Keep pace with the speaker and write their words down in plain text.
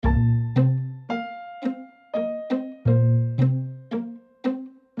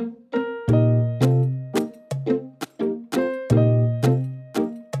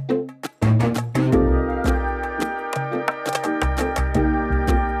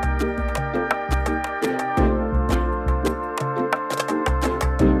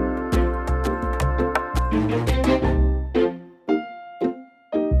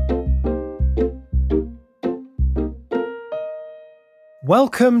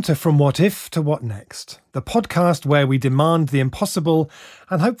Welcome to From What If to What Next, the podcast where we demand the impossible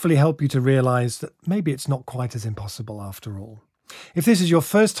and hopefully help you to realise that maybe it's not quite as impossible after all. If this is your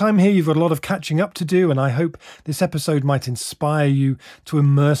first time here, you've got a lot of catching up to do, and I hope this episode might inspire you to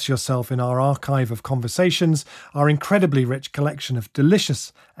immerse yourself in our archive of conversations, our incredibly rich collection of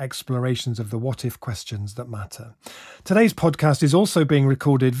delicious explorations of the what-if questions that matter. Today's podcast is also being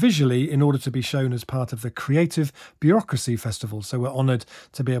recorded visually in order to be shown as part of the Creative Bureaucracy Festival, so we're honoured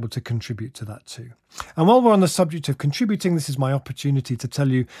to be able to contribute to that too. And while we're on the subject of contributing, this is my opportunity to tell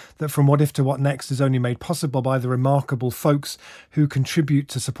you that From What If to What Next is only made possible by the remarkable folks who contribute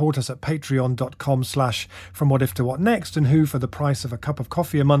to support us at patreon.com/FromWhatIfToWhatNext, and who, for the price of a cup of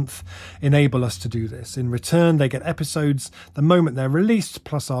coffee a month, enable us to do this. In return, they get episodes the moment they're released,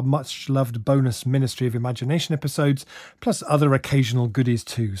 plus our much-loved bonus Ministry of Imagination episodes, plus other occasional goodies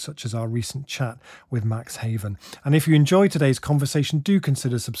too, such as our recent chat with Max Haven. And if you enjoy today's conversation, do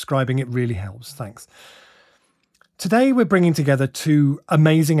consider subscribing. It really helps. Thanks. Today, we're bringing together two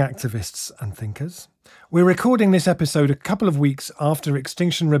amazing activists and thinkers. We're recording this episode a couple of weeks after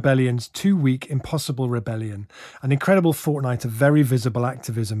Extinction Rebellion's 2-week Impossible Rebellion, an incredible fortnight of very visible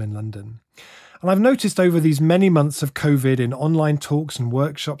activism in London. And I've noticed over these many months of COVID in online talks and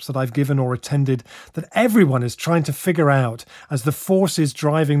workshops that I've given or attended that everyone is trying to figure out, as the forces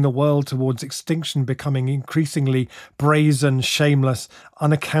driving the world towards extinction becoming increasingly brazen, shameless,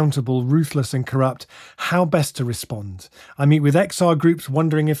 unaccountable, ruthless and corrupt, how best to respond. I meet with XR groups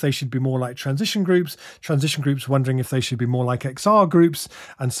wondering if they should be more like transition groups wondering if they should be more like XR groups,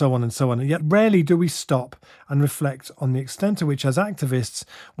 and so on and so on. And yet rarely do we stop and reflect on the extent to which, as activists,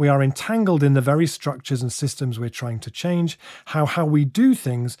 we are entangled in the very structures and systems we're trying to change, how we do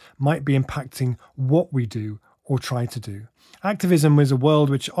things might be impacting what we do or try to do. Activism is a world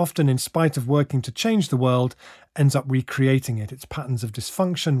which often, in spite of working to change the world, ends up recreating it. Its patterns of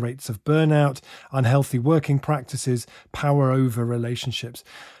dysfunction, rates of burnout, unhealthy working practices, power over relationships.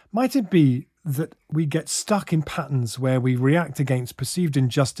 Might it be that we get stuck in patterns where we react against perceived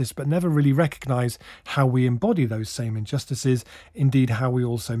injustice but never really recognise how we embody those same injustices, indeed how we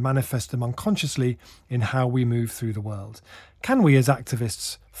also manifest them unconsciously in how we move through the world? Can we as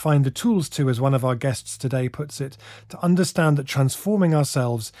activists find the tools to, as one of our guests today puts it, to understand that transforming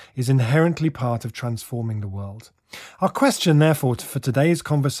ourselves is inherently part of transforming the world? Our question, therefore, for today's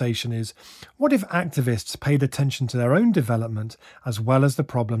conversation is, what if activists paid attention to their own development as well as the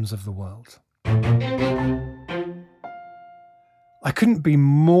problems of the world? I couldn't be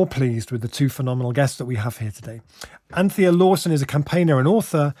more pleased with the two phenomenal guests that we have here today. Anthea Lawson is a campaigner and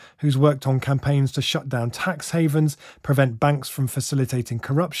author who's worked on campaigns to shut down tax havens, prevent banks from facilitating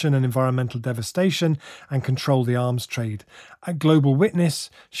corruption and environmental devastation, and control the arms trade. At Global Witness,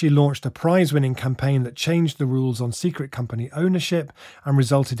 she launched a prize-winning campaign that changed the rules on secret company ownership and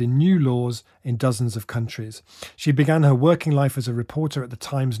resulted in new laws in dozens of countries. She began her working life as a reporter at the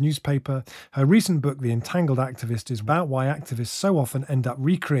Times newspaper. Her recent book, The Entangled Activist, is about why activists so often end up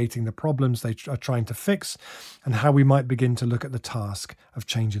recreating the problems they are trying to fix, and how we might begin to look at the task of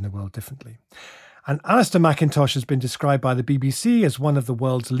changing the world differently. And Alistair McIntosh has been described by the BBC as one of the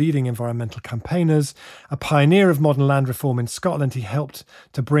world's leading environmental campaigners. A pioneer of modern land reform in Scotland, he helped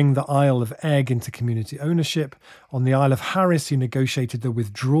to bring the Isle of Egg into community ownership. On the Isle of Harris, he negotiated the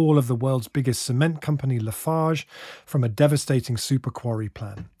withdrawal of the world's biggest cement company, Lafarge, from a devastating super quarry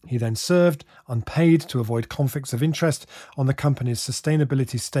plan. He then served, unpaid, to avoid conflicts of interest on the company's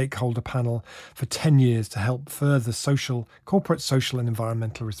sustainability stakeholder panel for 10 years to help further corporate social and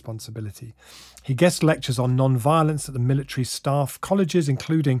environmental responsibility. He guest lectures on non-violence at the military staff colleges,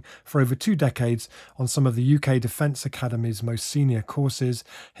 including for over 2 decades on some of the UK Defence Academy's most senior courses.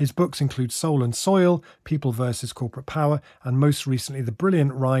 His books include Soul and Soil, People versus Corporate Power, and most recently The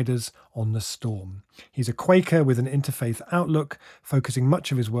Brilliant Riders on the Storm. He's a Quaker with an interfaith outlook, focusing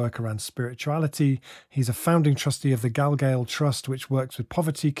much of his work around spirituality. He's a founding trustee of the Galgale Trust, which works with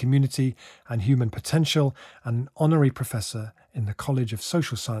poverty, community and human potential, and an honorary professor in the College of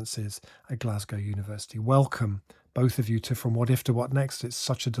Social Sciences at Glasgow University. Welcome, both of you, to From What If to What Next. It's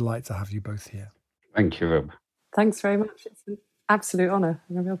such a delight to have you both here. Thank you, Rob. Thanks very much. It's an absolute honour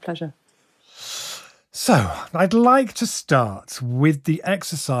and a real pleasure. So, I'd like to start with the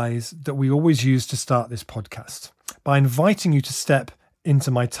exercise that we always use to start this podcast, by inviting you to step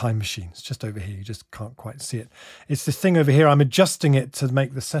into my time machine. It's just over here. You just can't quite see it. It's this thing over here. I'm adjusting it to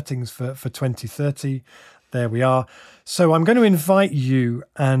make the settings for 2030. There we are. So I'm going to invite you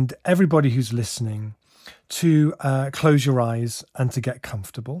and everybody who's listening to close your eyes and to get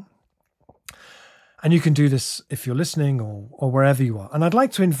comfortable. And you can do this if you're listening or wherever you are. And I'd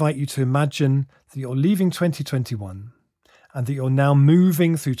like to invite you to imagine that you're leaving 2021 and that you're now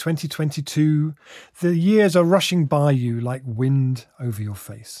moving through 2022. The years are rushing by you like wind over your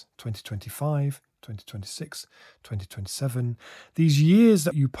face. 2025, 2026, 2027. These years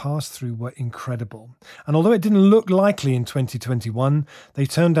that you passed through were incredible. And although it didn't look likely in 2021, they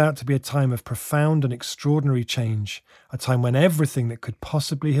turned out to be a time of profound and extraordinary change, a time when everything that could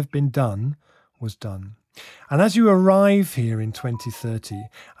possibly have been done was done. And as you arrive here in 2030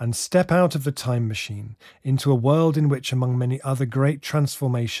 and step out of the time machine into a world in which, among many other great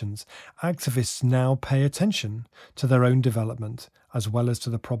transformations, activists now pay attention to their own development as well as to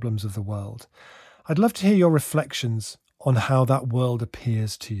the problems of the world, I'd love to hear your reflections on how that world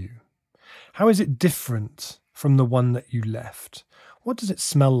appears to you. How is it different from the one that you left? What does it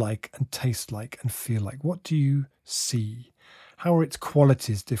smell like and taste like and feel like? What do you see? How are its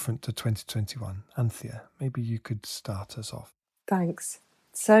qualities different to 2021? Anthea, maybe you could start us off. Thanks.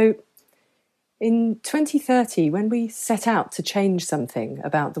 So in 2030, when we set out to change something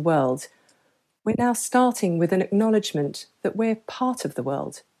about the world, we're now starting with an acknowledgement that we're part of the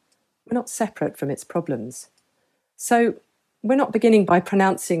world. We're not separate from its problems. So we're not beginning by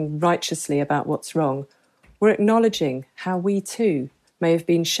pronouncing righteously about what's wrong. We're acknowledging how we too may have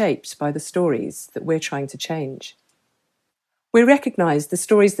been shaped by the stories that we're trying to change. We recognise the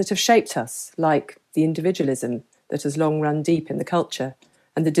stories that have shaped us, like the individualism that has long run deep in the culture,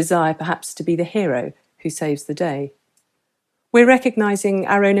 and the desire perhaps to be the hero who saves the day. We're recognising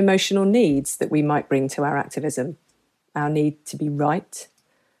our own emotional needs that we might bring to our activism, our need to be right,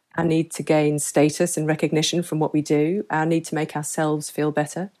 our need to gain status and recognition from what we do, our need to make ourselves feel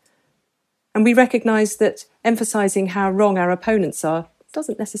better. And we recognise that emphasising how wrong our opponents are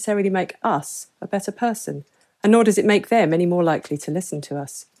doesn't necessarily make us a better person, and nor does it make them any more likely to listen to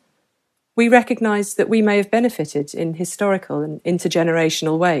us. We recognise that we may have benefited in historical and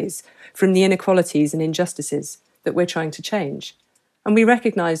intergenerational ways from the inequalities and injustices that we're trying to change. And we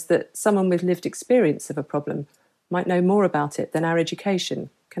recognise that someone with lived experience of a problem might know more about it than our education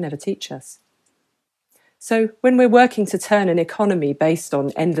can ever teach us. So when we're working to turn an economy based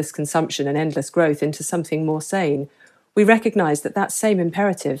on endless consumption and endless growth into something more sane, we recognise that that same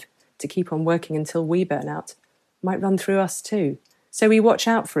imperative to keep on working until we burn out might run through us too. So we watch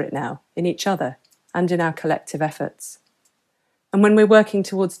out for it now, in each other and in our collective efforts. And when we're working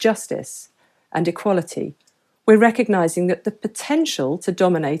towards justice and equality, we're recognising that the potential to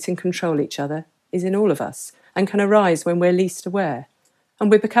dominate and control each other is in all of us and can arise when we're least aware.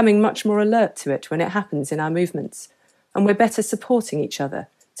 And we're becoming much more alert to it when it happens in our movements. And we're better supporting each other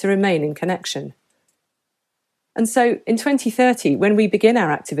to remain in connection. And so in 2030, when we begin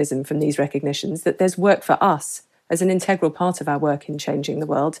our activism from these recognitions that there's work for us as an integral part of our work in changing the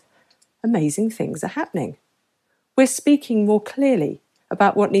world, amazing things are happening. We're speaking more clearly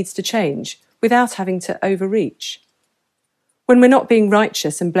about what needs to change without having to overreach. When we're not being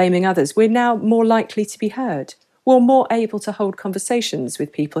righteous and blaming others, we're now more likely to be heard. We're more able to hold conversations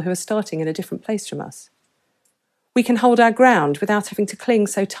with people who are starting in a different place from us. We can hold our ground without having to cling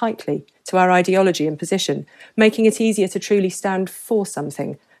so tightly to our ideology and position, making it easier to truly stand for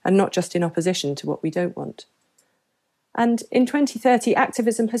something and not just in opposition to what we don't want. And in 2030,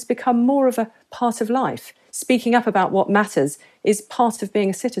 activism has become more of a part of life. Speaking up about what matters is part of being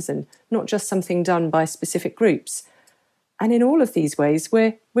a citizen, not just something done by specific groups. And in all of these ways,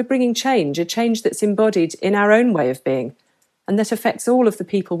 we're bringing change, a change that's embodied in our own way of being, and that affects all of the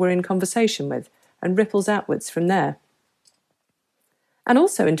people we're in conversation with and ripples outwards from there. And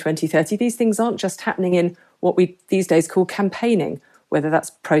also in 2030, these things aren't just happening in what we these days call campaigning, whether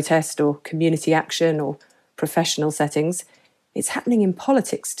that's protest or community action or professional settings. It's happening in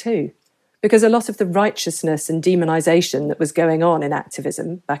politics too, because a lot of the righteousness and demonisation that was going on in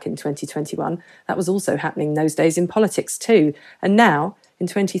activism back in 2021, that was also happening those days in politics too. And now, in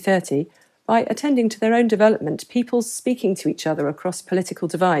 2030, by attending to their own development, people speaking to each other across political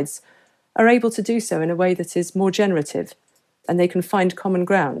divides are able to do so in a way that is more generative, and they can find common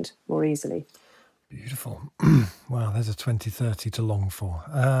ground more easily. Beautiful. Wow, there's a 2030 to long for.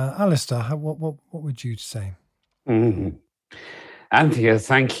 Alistair, what would you say? Anthea,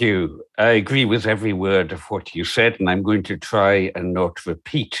 thank you. I agree with every word of what you said, and I'm going to try and not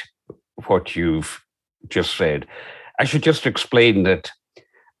repeat what you've just said. I should just explain that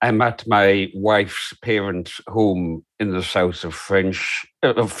I'm at my wife's parents' home in the south of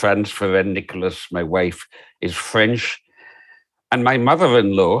France, for Nicholas. My wife is French, and my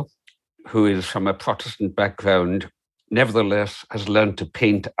mother-in-law, who is from a Protestant background, nevertheless has learned to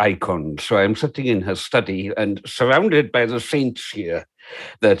paint icons. So I'm sitting in her study and surrounded by the saints here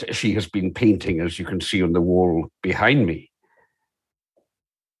that she has been painting, as you can see on the wall behind me.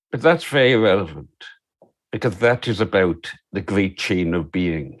 But that's very irrelevant. because that is about the great chain of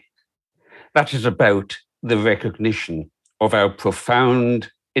being. That is about the recognition of our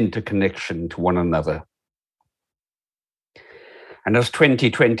profound interconnection to one another. And as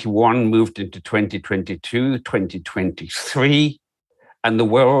 2021 moved into 2022, 2023, and the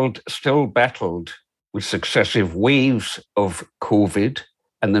world still battled with successive waves of COVID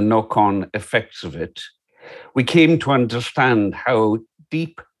and the knock-on effects of it, we came to understand how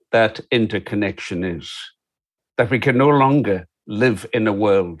deep that interconnection is, that we can no longer live in a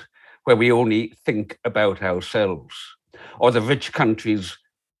world where we only think about ourselves, or the rich countries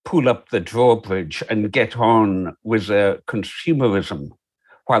pull up the drawbridge and get on with their consumerism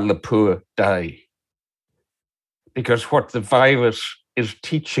while the poor die. Because what the virus is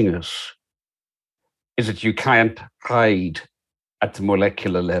teaching us is that you can't hide at the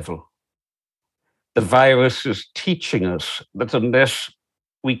molecular level. The virus is teaching us that unless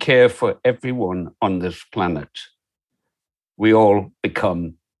we care for everyone on this planet, we all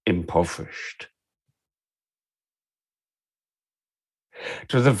become impoverished.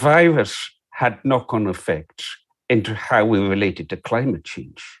 So the virus had knock-on effects into how we related to climate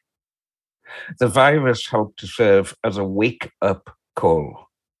change. The virus helped to serve as a wake-up call,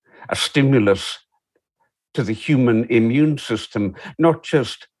 a stimulus to the human immune system, not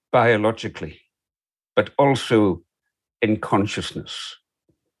just biologically, but also in consciousness.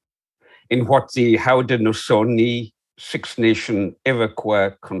 In what the Haudenosaunee Six-Nation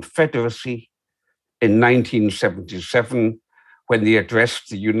Iroquois Confederacy in 1977, when they addressed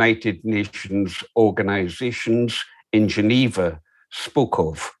the United Nations organizations in Geneva, spoke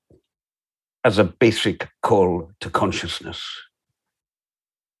of as a basic call to consciousness.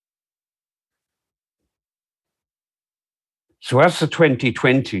 So as the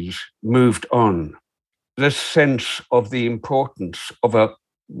 2020s moved on, this sense of the importance of a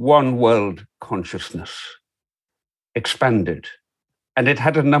one world consciousness expanded, and it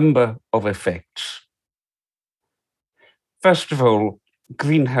had a number of effects. First of all,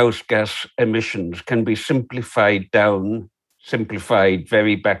 greenhouse gas emissions can be simplified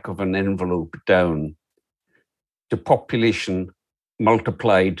very back of an envelope down to population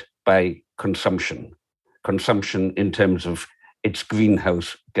multiplied by consumption in terms of its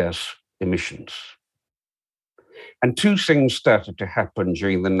greenhouse gas emissions. And two things started to happen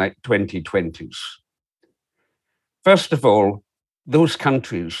during the 2020s. First of all, those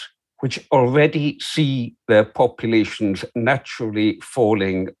countries which already see their populations naturally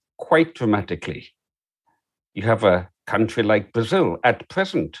falling quite dramatically. You have a country like Brazil at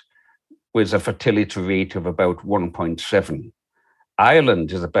present with a fertility rate of about 1.7.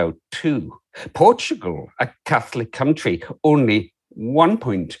 Ireland is about 2. Portugal, a Catholic country, only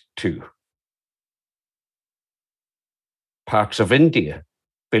 1.2. Parts of India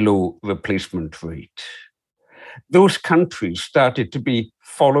below replacement rate. Those countries started to be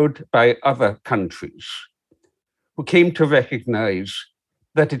followed by other countries who came to recognize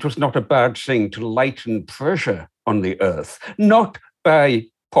that it was not a bad thing to lighten pressure on the earth, not by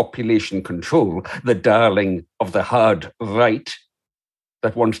population control, the darling of the hard right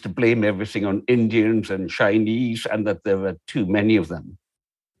that wants to blame everything on Indians and Chinese and that there are too many of them,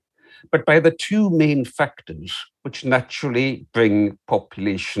 but by the two main factors which naturally bring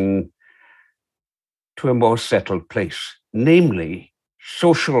population to a more settled place, namely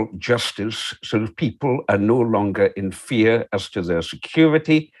social justice, so that people are no longer in fear as to their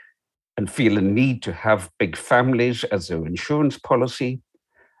security and feel a need to have big families as their insurance policy,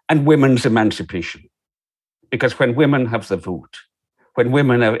 and women's emancipation. Because when women have the vote, when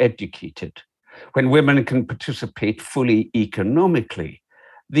women are educated, when women can participate fully economically,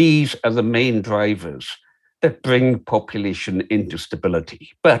 these are the main drivers that bring population into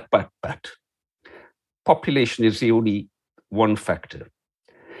stability. But population is the only one factor.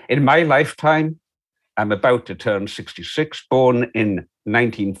 In my lifetime, I'm about to turn 66, born in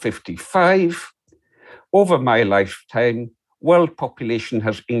 1955. Over my lifetime, world population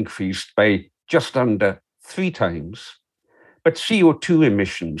has increased by just under 3 times, but CO2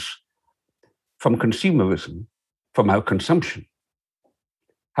 emissions from consumerism, from our consumption,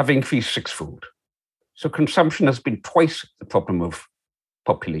 have increased 6-fold. So consumption has been twice the problem of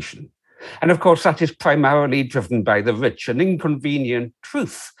population. And of course, that is primarily driven by the rich, an inconvenient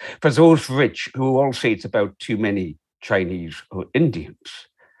truth for those rich who all say it's about too many Chinese or Indians.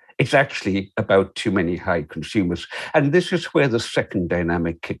 It's actually about too many high consumers. And this is where the second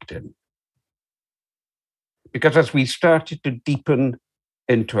dynamic kicked in. Because as we started to deepen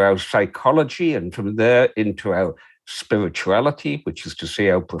into our psychology and from there into our spirituality, which is to say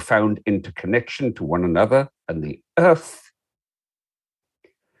our profound interconnection to one another and the earth,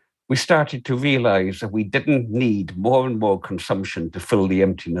 we started to realize that we didn't need more and more consumption to fill the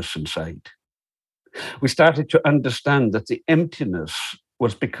emptiness inside. We started to understand that the emptiness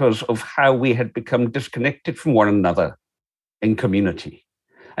was because of how we had become disconnected from one another in community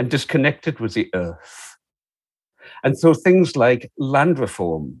and disconnected with the earth. And so things like land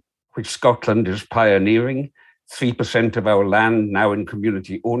reform, which Scotland is pioneering, 3% of our land now in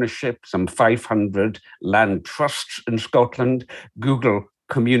community ownership, some 500 land trusts in Scotland. Google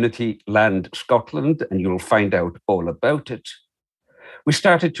Community Land Scotland, and you'll find out all about it. We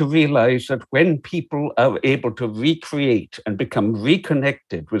started to realize that when people are able to recreate and become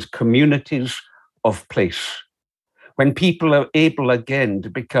reconnected with communities of place, when people are able again to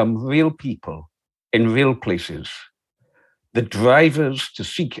become real people in real places, the drivers to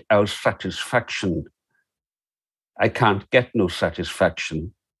seek our satisfaction, I can't get no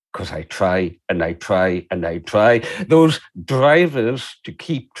satisfaction because I try and I try and I try. Those drivers to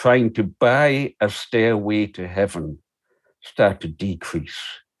keep trying to buy a stairway to heaven start to decrease.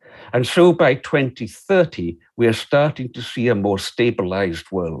 And so by 2030, we are starting to see a more stabilized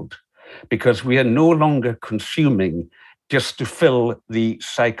world because we are no longer consuming just to fill the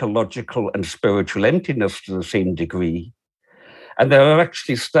psychological and spiritual emptiness to the same degree. And we're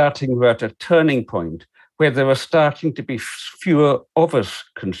actually we're at a turning point where there are starting to be fewer of us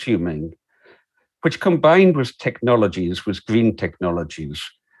consuming, which combined with technologies, with green technologies,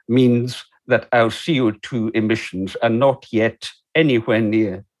 means that our CO2 emissions are not yet anywhere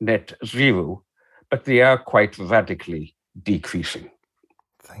near net zero, but they are quite radically decreasing.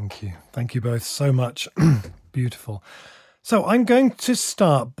 Thank you. Thank you both so much. Beautiful. So I'm going to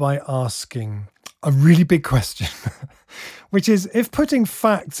start by asking a really big question, which is, if putting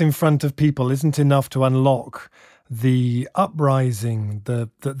facts in front of people isn't enough to unlock the uprising,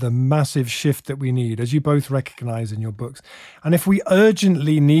 the massive shift that we need, as you both recognize in your books, and if we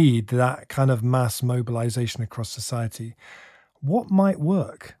urgently need that kind of mass mobilization across society, what might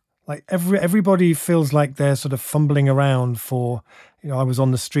work? Like everybody feels like they're sort of fumbling around for, I was on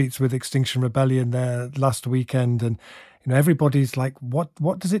the streets with Extinction Rebellion there last weekend, and everybody's like,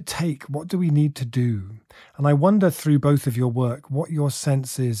 what does it take? What do we need to do? And I wonder, through both of your work, what your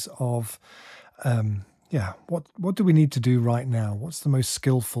sense is of, what do we need to do right now? What's the most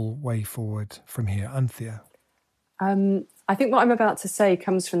skillful way forward from here? Anthea? I think what I'm about to say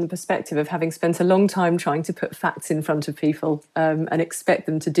comes from the perspective of having spent a long time trying to put facts in front of people and expect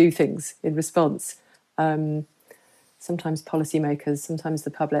them to do things in response. Sometimes policymakers, sometimes the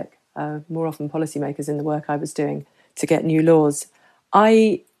public, more often policymakers in the work I was doing to get new laws.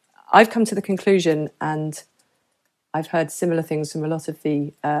 I've come to the conclusion, and I've heard similar things from a lot of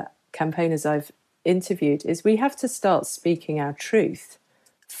the campaigners I've interviewed, is we have to start speaking our truth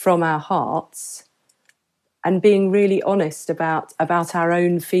from our hearts and being really honest about our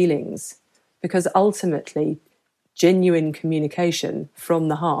own feelings, because ultimately genuine communication from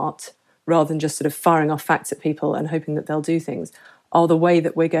the heart, rather than just sort of firing off facts at people and hoping that they'll do things, are the way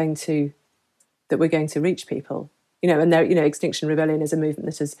that we're going to reach people. And Extinction Rebellion is a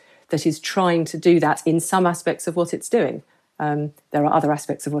movement that is trying to do that in some aspects of what it's doing. There are other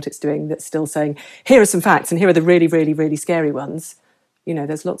aspects of what it's doing that's still saying, here are some facts and here are the really, really, really scary ones.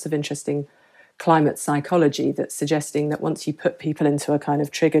 There's lots of interesting climate psychology that's suggesting that once you put people into a kind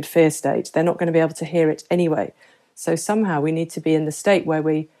of triggered fear state, they're not going to be able to hear it anyway. So somehow we need to be in the state where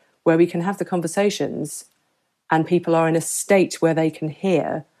we can have the conversations and people are in a state where they can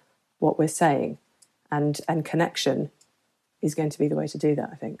hear what we're saying. And connection is going to be the way to do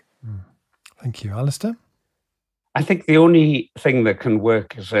that, I think. Thank you. Alistair? I think the only thing that can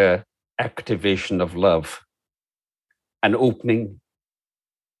work is an activation of love, an opening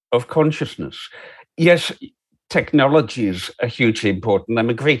of consciousness. Yes, technologies are hugely important. I'm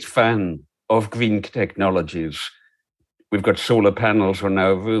a great fan of green technologies. We've got solar panels on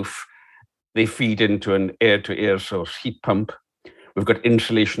our roof. They feed into an air-to-air source heat pump. We've got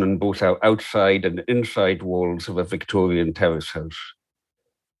insulation on both our outside and inside walls of a Victorian terrace house.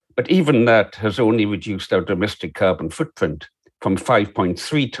 But even that has only reduced our domestic carbon footprint from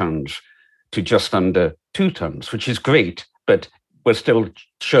 5.3 tons to just under 2 tons, which is great, but we're still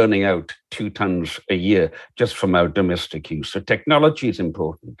churning out 2 tons a year just from our domestic use. So technology is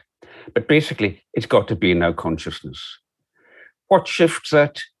important, but basically it's got to be in our consciousness. What shifts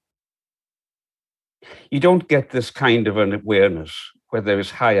that? You don't get this kind of an awareness where there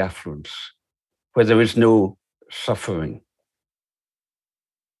is high affluence, where there is no suffering.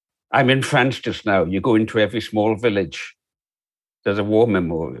 I'm in France just now. You go into every small village, there's a war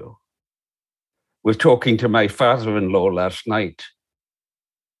memorial. Was talking to my father-in-law last night.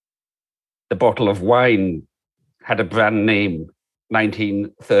 The bottle of wine had a brand name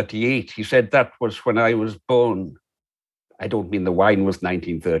 1938. He said that was when I was born. I don't mean the wine was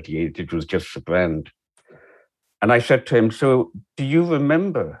 1938, it was just the brand. And I said to him, so do you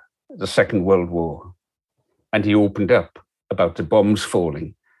remember the Second World War? And he opened up about the bombs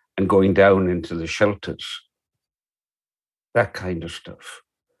falling and going down into the shelters. That kind of stuff.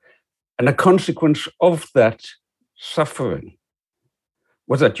 And a consequence of that suffering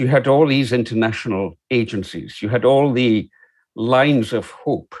was that you had all these international agencies, you had all the lines of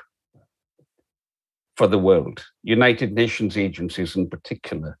hope for the world, United Nations agencies in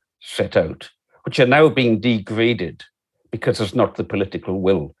particular, set out, which are now being degraded because there's not the political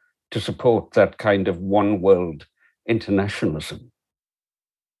will to support that kind of one world internationalism.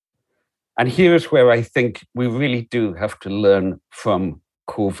 And here's where I think we really do have to learn from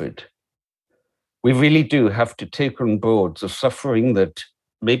COVID. We really do have to take on board the suffering that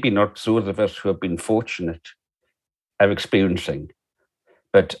maybe not those of us who have been fortunate are experiencing,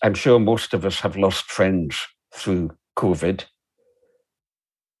 but I'm sure most of us have lost friends through COVID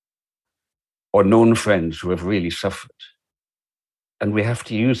or known friends who have really suffered. And we have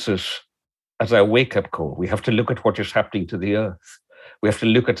to use this as our wake-up call. We have to look at what is happening to the earth. We have to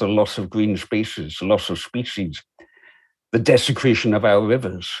look at the loss of green spaces, the loss of species, the desecration of our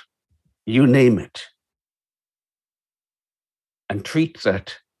rivers, you name it. And treat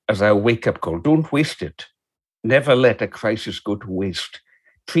that as our wake-up call. Don't waste it. Never let a crisis go to waste.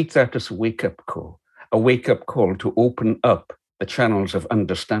 Treat that as a wake-up call to open up the channels of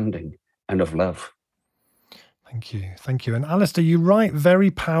understanding and of love. Thank you. Thank you. And Alistair, you write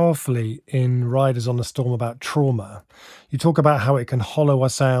very powerfully in Riders on the Storm about trauma. You talk about how it can hollow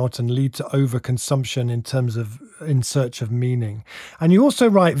us out and lead to overconsumption in search of meaning. And you also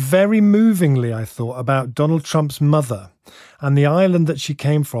write very movingly, I thought, about Donald Trump's mother and the island that she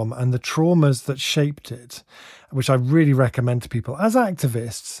came from and the traumas that shaped it, which I really recommend to people. As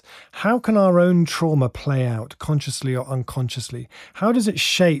activists, how can our own trauma play out consciously or unconsciously? How does it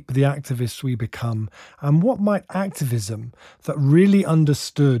shape the activists we become? And what might activism that really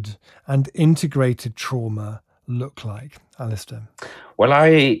understood and integrated trauma look like? Alistair. Well,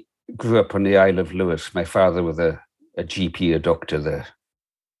 I grew up on the Isle of Lewis. My father was a GP, a doctor there.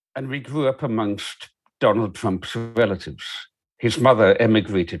 And we grew up amongst Donald Trump's relatives. His mother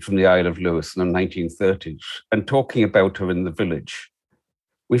emigrated from the Isle of Lewis in the 1930s, and talking about her in the village,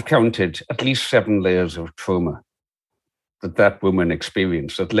 we've counted at least 7 layers of trauma that woman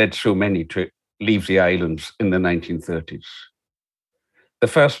experienced that led so many to leave the islands in the 1930s. The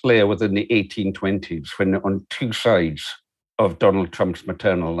first layer was in the 1820s, when on 2 sides of Donald Trump's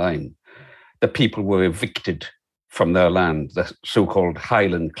maternal line, the people were evicted from their land, the so-called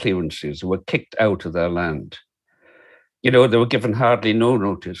Highland clearances, were kicked out of their land. You know, they were given hardly no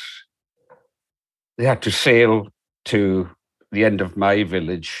notice. They had to sail to the end of my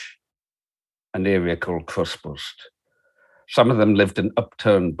village, an area called Crosspost. Some of them lived in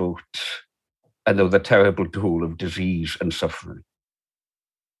upturned boats, and there was the terrible toll of disease and suffering.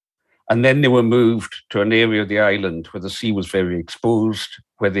 And then they were moved to an area of the island where the sea was very exposed,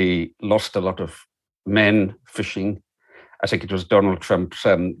 where they lost a lot of men fishing. I think it was Donald Trump's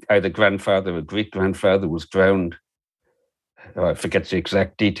either grandfather or great-grandfather was drowned. I forget the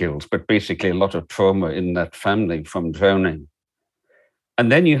exact details, but basically a lot of trauma in that family from drowning.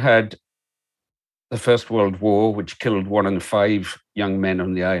 And then you had the First World War, which killed 1 in 5 young men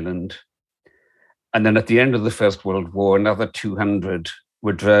on the island. And then at the end of the First World War, another 200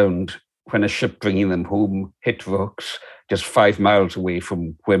 were drowned when a ship bringing them home hit rocks just 5 miles away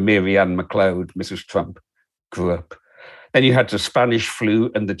from where Mary Ann MacLeod, Mrs. Trump, grew up. Then you had the Spanish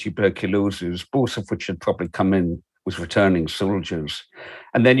flu and the tuberculosis, both of which had probably come in with returning soldiers.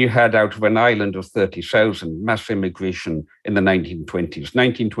 And then you had, out of an island of 30,000, mass immigration in the 1920s.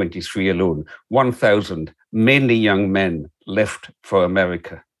 1923 alone, 1,000, mainly young men, left for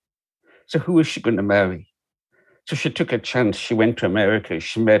America. So who was she going to marry? So she took a chance. She went to America.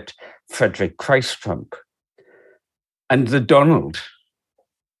 She met Frederick Christ Trump. And the Donald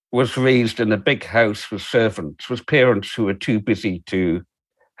was raised in a big house with servants, with parents who were too busy to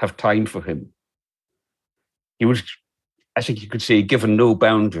have time for him. He was, I think you could say, given no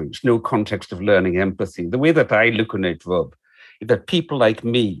boundaries, no context of learning empathy. The way that I look on it, Rob, is that people like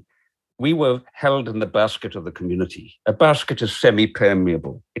me, we were held in the basket of the community. A basket is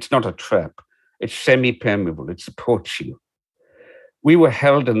semi-permeable. It's not a trap. It's semi-permeable. It supports you. We were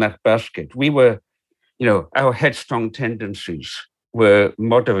held in that basket. We were, our headstrong tendencies were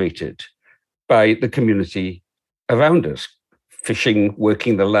moderated by the community around us. Fishing,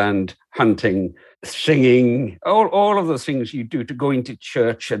 working the land, hunting, singing, all of the things you do, to going to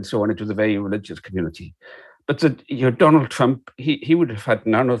church and so on. It was a very religious community. But Donald Trump, he would have had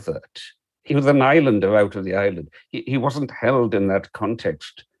none of that. He was an islander out of the island. He wasn't held in that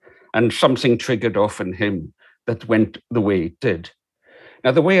context. And something triggered off in him that went the way it did.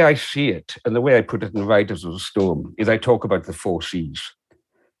 Now, the way I see it, and the way I put it in Riders of the Storm, is I talk about the 4 Cs.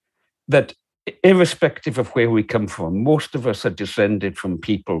 That irrespective of where we come from, most of us are descended from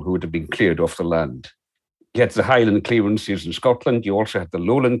people who would have been cleared off the land. You had the Highland clearances in Scotland. You also had the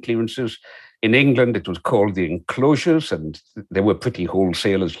Lowland clearances. In England, it was called the enclosures, and they were pretty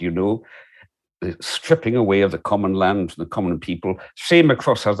wholesale, as you know. The stripping away of the common land from the common people, same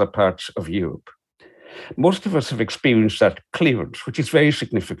across other parts of Europe. Most of us have experienced that clearance, which is very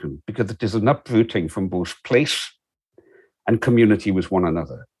significant because it is an uprooting from both place and community with one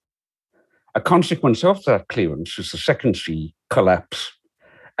another. A consequence of that clearance is the second C, collapse,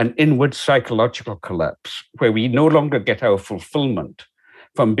 an inward psychological collapse, where we no longer get our fulfillment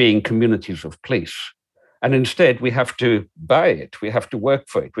from being communities of place. And instead, we have to buy it, we have to work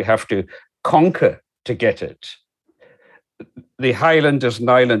for it, we have to conquer to get it. The Highlanders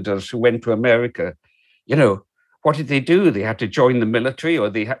and Islanders who went to America, what did they do? They had to join the military, or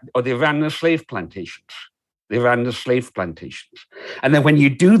they ran the slave plantations. And then when you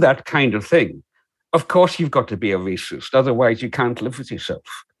do that kind of thing, of course you've got to be a racist. Otherwise, you can't live with yourself.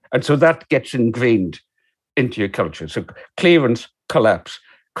 And so that gets ingrained into your culture. So clearance, collapse,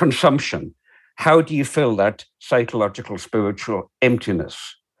 consumption. How do you fill that psychological, spiritual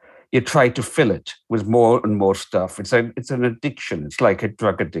emptiness? You try to fill it with more and more stuff. It's an addiction. It's like a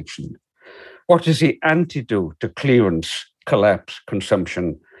drug addiction. What is the antidote to clearance, collapse,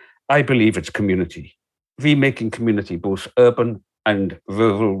 consumption? I believe it's community. Remaking community, both urban and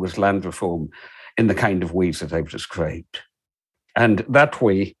rural, with land reform in the kind of ways that I've described. And that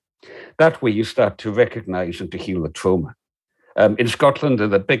way you start to recognize and to heal the trauma. In Scotland,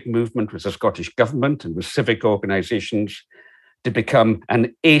 there's a big movement with the Scottish government and with civic organizations to become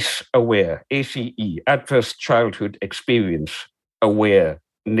an ACE-aware, ACE, Adverse Childhood Experience Aware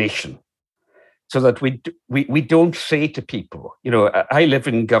nation. So that we don't say to people, I live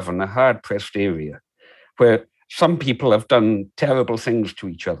in Govan, a hard-pressed area, where some people have done terrible things to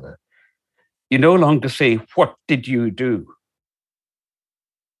each other. You no longer say, what did you do?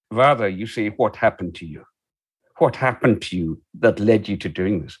 Rather, you say, what happened to you? What happened to you that led you to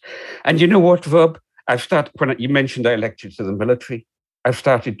doing this? And you know what, Rob? When you mentioned I lectured to the military, I've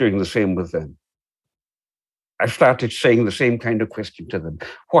started doing the same with them. I started saying the same kind of question to them.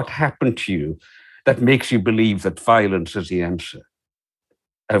 What happened to you that makes you believe that violence is the answer?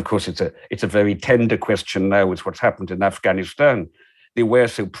 And of course, it's a very tender question now with what's happened in Afghanistan. They were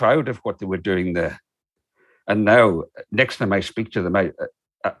so proud of what they were doing there. And now, next time I speak to them,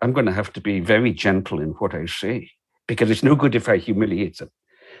 I'm going to have to be very gentle in what I say, because it's no good if I humiliate them.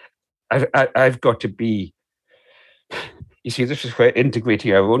 I've got to be, you see, this is where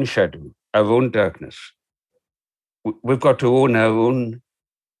integrating our own shadow, our own darkness. We've got to own our own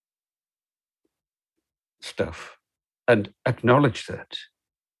stuff and acknowledge that.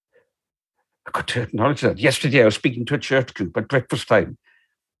 I've got to acknowledge that. Yesterday, I was speaking to a church group at breakfast time.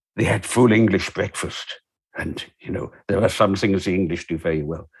 They had full English breakfast. And, there are some things the English do very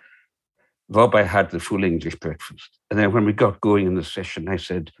well. Rob, I had the full English breakfast. And then when we got going in the session, I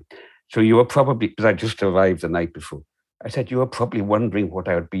said, so you were probably, because I just arrived the night before, I said, you were probably wondering what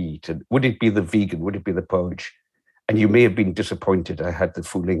I would be eating. Would it be the vegan? Would it be the porridge? And you may have been disappointed I had the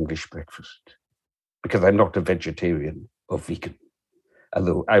full English breakfast, because I'm not a vegetarian or vegan.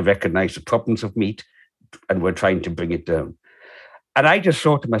 Although I recognize the problems of meat and we're trying to bring it down. And I just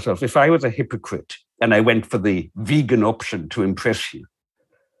thought to myself, if I was a hypocrite and I went for the vegan option to impress you,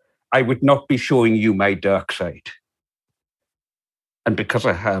 I would not be showing you my dark side. And because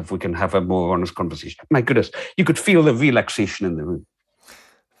I have, we can have a more honest conversation. My goodness, you could feel the relaxation in the room.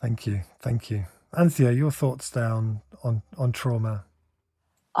 Thank you. Anthea, your thoughts down on trauma?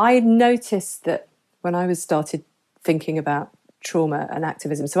 I noticed that when I started thinking about trauma and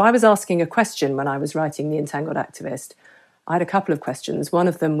activism, so I was asking a question when I was writing The Entangled Activist. I had a couple of questions. One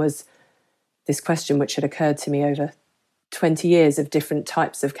of them was this question which had occurred to me over 20 years of different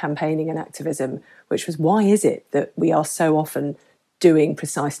types of campaigning and activism, which was, why is it that we are so often doing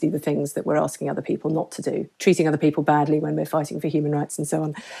precisely the things that we're asking other people not to do, treating other people badly when we're fighting for human rights and so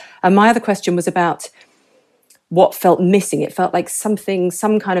on? And my other question was about what felt missing. It felt like some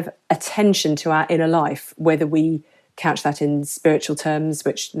kind of attention to our inner life, whether we couch that in spiritual terms,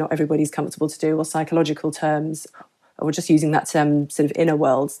 which not everybody's comfortable to do, or psychological terms, or just using that term sort of inner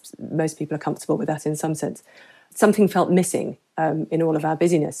world. Most people are comfortable with that in some sense. Something felt missing in all of our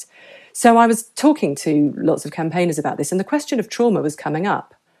busyness. So I was talking to lots of campaigners about this, and the question of trauma was coming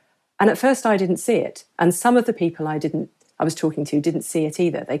up. And at first I didn't see it. And some of the people I was talking to didn't see it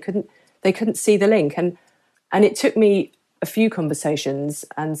either. They couldn't see the link. And it took me a few conversations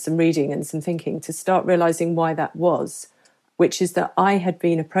and some reading and some thinking to start realizing why that was, which is that I had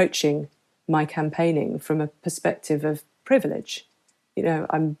been approaching my campaigning from a perspective of privilege. You know,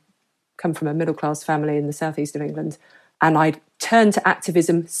 I'm come from a middle-class family in the southeast of England, and I turned to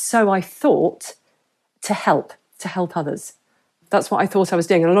activism, so I thought, to help others. That's what I thought I was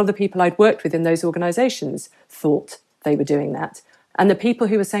doing. And a lot of the people I'd worked with in those organisations thought they were doing that. And the people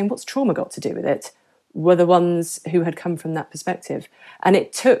who were saying, what's trauma got to do with it, were the ones who had come from that perspective. And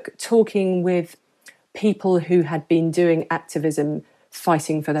it took talking with people who had been doing activism,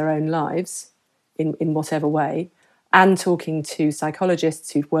 fighting for their own lives in whatever way, and talking to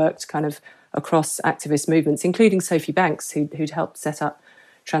psychologists who'd worked kind of across activist movements, including Sophie Banks, who'd helped set up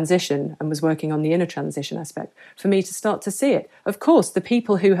Transition and was working on the inner transition aspect, for me to start to see it. Of course, the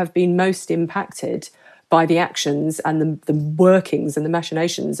people who have been most impacted by the actions and the workings and the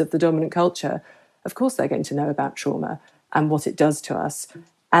machinations of the dominant culture, of course they're going to know about trauma and what it does to us.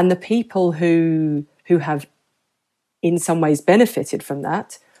 And the people who have in some ways benefited from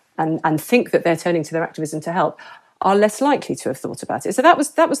that and think that they're turning to their activism to help are less likely to have thought about it. So that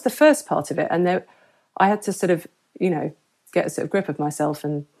was the first part of it. And I had to sort of, get a sort of grip of myself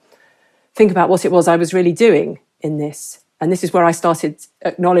and think about what it was I was really doing in this. And this is where I started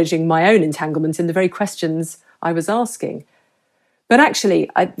acknowledging my own entanglement in the very questions I was asking. But actually,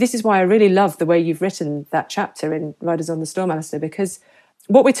 this is why I really love the way you've written that chapter in Riders on the Storm, Alistair, because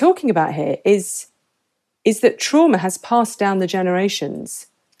what we're talking about here is that trauma has passed down the generations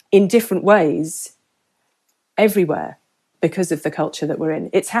in different ways everywhere because of the culture that we're in.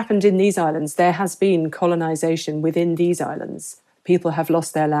 It's happened in these islands. There has been colonisation within these islands. People have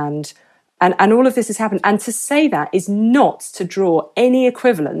lost their land. And all of this has happened. And to say that is not to draw any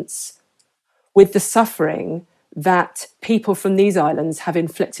equivalence with the suffering that people from these islands have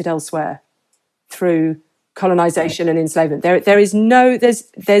inflicted elsewhere through colonisation and enslavement. There's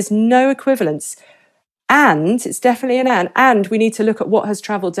no equivalence. And it's definitely and we need to look at what has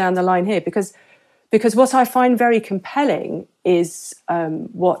travelled down the line here, because what I find very compelling is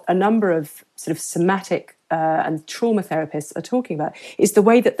what a number of sort of somatic and trauma therapists are talking about, is the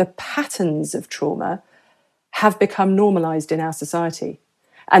way that the patterns of trauma have become normalised in our society.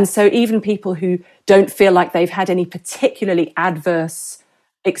 And so even people who don't feel like they've had any particularly adverse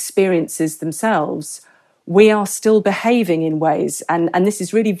experiences themselves, we are still behaving in ways, and this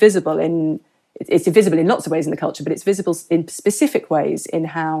is really visible it's visible in lots of ways in the culture, but it's visible in specific ways in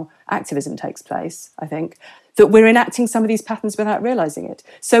how activism takes place, I think, that we're enacting some of these patterns without realising it.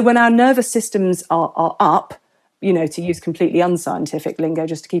 So when our nervous systems are up, to use completely unscientific lingo,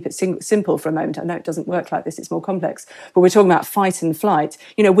 just to keep it simple for a moment, I know it doesn't work like this, it's more complex, but we're talking about fight and flight.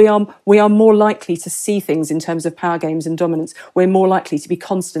 We are more likely to see things in terms of power games and dominance. We're more likely to be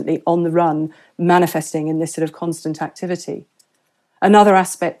constantly on the run, manifesting in this sort of constant activity. Another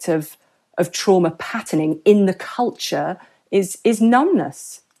aspect of trauma patterning in the culture is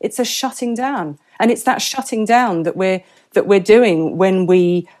numbness. It's a shutting down, and it's that shutting down that we're doing when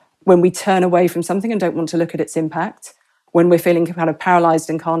we turn away from something and don't want to look at its impact, when we're feeling kind of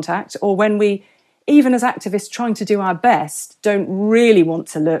paralysed and can't act, or when we, even as activists trying to do our best, don't really want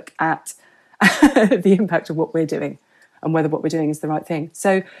to look at the impact of what we're doing and whether what we're doing is the right thing.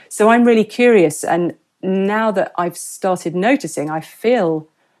 So I'm really curious, and now that I've started noticing, I feel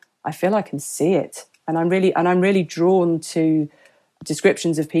I can see it, and I'm really drawn to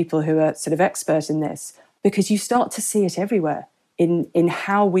descriptions of people who are sort of expert in this, because you start to see it everywhere in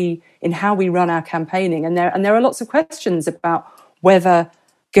how we run our campaigning, and there are lots of questions about whether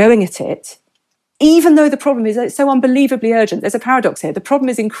going at it, even though the problem is so unbelievably urgent. There's a paradox here. The problem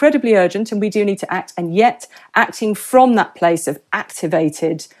is incredibly urgent, and we do need to act, and yet acting from that place of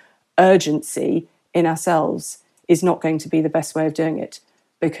activated urgency in ourselves is not going to be the best way of doing it.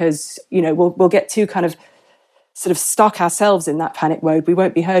 Because, we'll get too kind of sort of stuck ourselves in that panic mode. We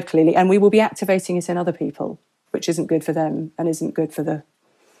won't be heard clearly, and we will be activating it in other people, which isn't good for them and isn't good for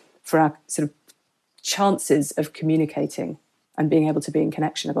our sort of chances of communicating and being able to be in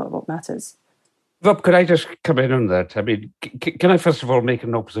connection about what matters. Rob, could I just come in on that? I mean, can I first of all make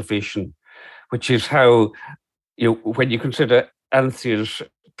an observation, which is how, when you consider Anthea's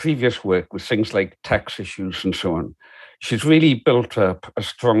previous work with things like tax issues and so on, she's really built up a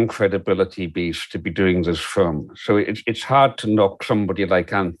strong credibility base to be doing this from. So it's hard to knock somebody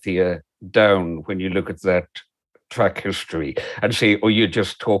like Anthea down when you look at that track history and say, oh, you're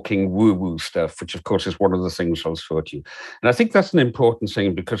just talking woo-woo stuff, which of course is one of the things I'll throw at you. And I think that's an important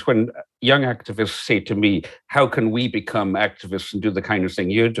thing, because when young activists say to me, how can we become activists and do the kind of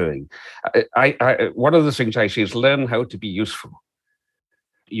thing you're doing? One of the things I say is learn how to be useful.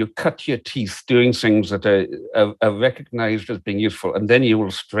 You cut your teeth doing things that are recognized as being useful, and then you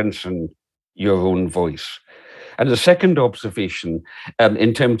will strengthen your own voice. And the second observation,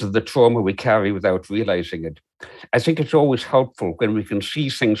 in terms of the trauma we carry without realizing it, I think it's always helpful when we can see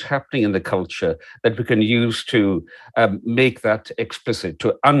things happening in the culture that we can use to make that explicit,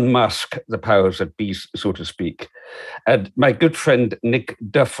 to unmask the powers that be, so to speak. And my good friend Nick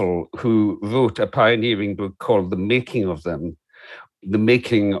Duffel, who wrote a pioneering book called The Making of Them, the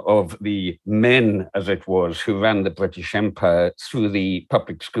making of the men, as it was, who ran the British Empire through the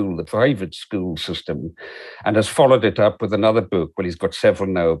public school, the private school system, and has followed it up with another book. Well, he's got several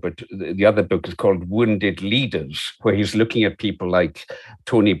now, but the other book is called Wounded Leaders, where he's looking at people like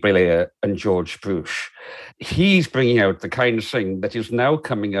Tony Blair and George Bush. He's bringing out the kind of thing that is now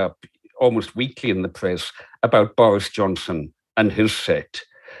coming up almost weekly in the press about Boris Johnson and his set,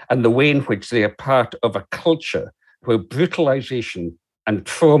 and the way in which they are part of a culture where brutalization and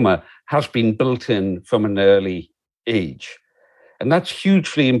trauma has been built in from an early age. And that's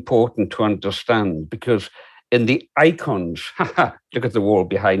hugely important to understand, because in the icons, look at the wall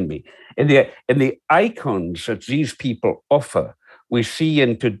behind me, in the icons that these people offer, we see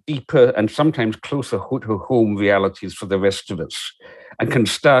into deeper and sometimes closer to home realities for the rest of us, and can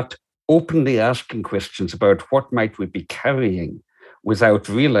start openly asking questions about what might we be carrying without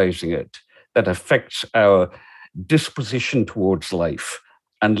realizing it, that affects our disposition towards life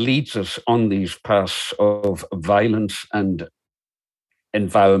and leads us on these paths of violence and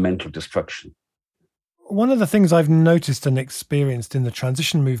environmental destruction. One of the things I've noticed and experienced in the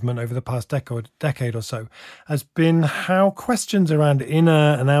transition movement over the past decade or so has been how questions around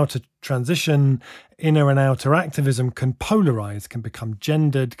inner and outer transition, inner and outer activism can polarize, can become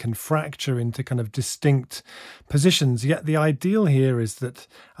gendered, can fracture into kind of distinct positions. Yet the ideal here is that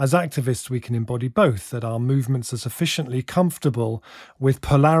as activists, we can embody both, that our movements are sufficiently comfortable with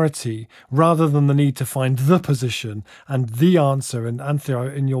polarity rather than the need to find the position and the answer. And Anthea,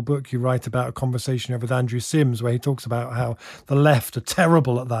 in your book, you write about a conversation with Andrew Sims where he talks about how the left are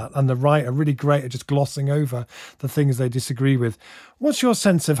terrible at that and the right are really great at just glossing over the things they disagree with. What's your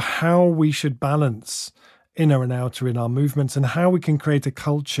sense of how we should balance inner and outer in our movements, and how we can create a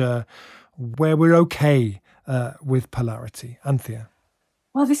culture where we're okay with polarity? Anthea?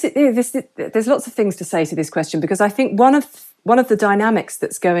 Well, there's lots of things to say to this question, because I think one of the dynamics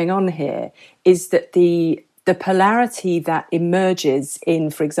that's going on here is that the polarity that emerges in,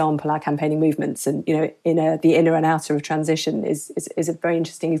 for example, our campaigning movements and, you know, the inner and outer of transition is a very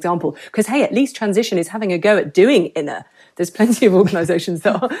interesting example. Because, hey, at least transition is having a go at doing inner. There's plenty of organisations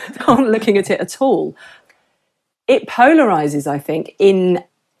that aren't looking at it at all. It polarises, I think, in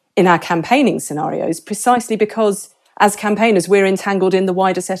our campaigning scenarios, precisely because as campaigners, we're entangled in the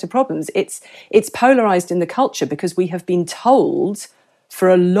wider set of problems. It's polarised in the culture because we have been told for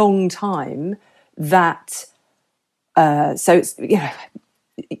a long time that so it's, you know,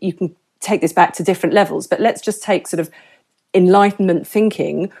 you can take this back to different levels, but let's just take sort of Enlightenment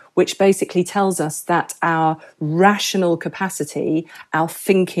thinking, which basically tells us that our rational capacity, our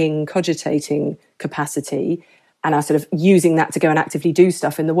thinking, cogitating capacity, and our sort of using that to go and actively do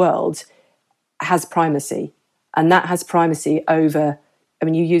stuff in the world has primacy. And that has primacy over, I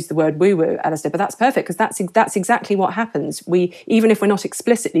mean, you use the word woo-woo, Alistair, but that's perfect, because that's exactly what happens. We, even if we're not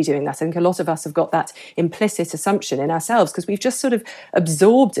explicitly doing that, I think a lot of us have got that implicit assumption in ourselves because we've just sort of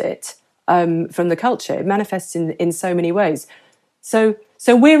absorbed it from the culture. It manifests in so many ways. So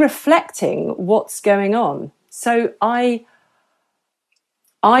we're reflecting what's going on. So I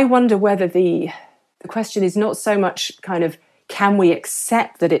wonder whether the question is not so much kind of, can we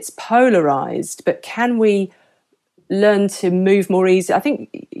accept that it's polarized, but can we learn to move more easily? I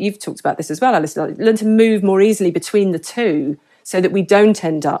think you've talked about this as well, Alistair. Learn to move more easily between the two so that we don't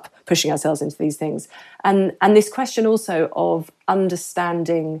end up pushing ourselves into these things. And this question also of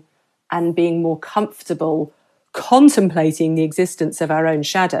understanding and being more comfortable contemplating the existence of our own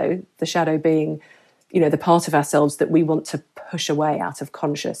shadow, the shadow being, you know, the part of ourselves that we want to push away out of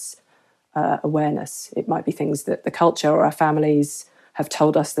conscious awareness. It might be things that the culture or our families have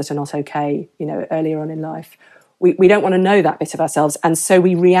told us that are not okay, you know, earlier on in life. We don't want to know that bit of ourselves, and so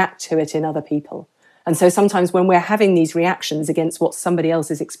we react to it in other people. And so sometimes when we're having these reactions against what somebody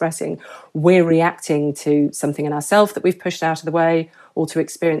else is expressing, we're reacting to something in ourselves that we've pushed out of the way or to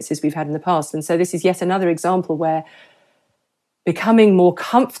experiences we've had in the past. And so this is yet another example where becoming more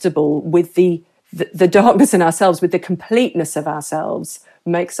comfortable with the the darkness in ourselves with the completeness of ourselves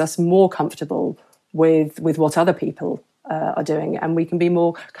makes us more comfortable with what other people are doing, and we can be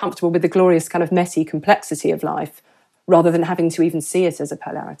more comfortable with the glorious kind of messy complexity of life rather than having to even see it as a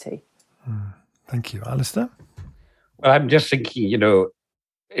polarity. Thank you. Alistair? Well, I'm just thinking,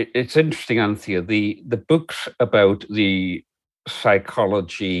 it's interesting, Anthea, the books about the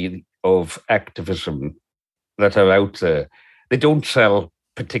psychology of activism that are out there, they don't sell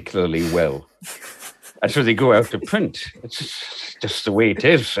particularly well. And so they go out of print. It's just the way it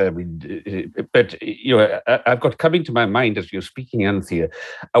is. I mean, but I've got coming to my mind as you're speaking, Anthea,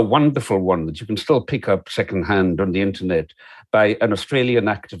 a wonderful one that you can still pick up secondhand on the internet by an Australian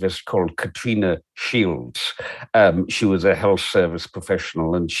activist called Katrina Shields. She was a health service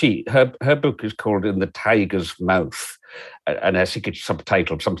professional, and her book is called In the Tiger's Mouth. And I think it's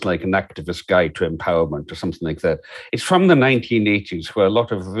subtitled something like An Activist Guide to Empowerment or something like that. It's from the 1980s, where a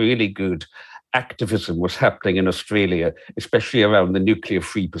lot of really good activism was happening in Australia, especially around the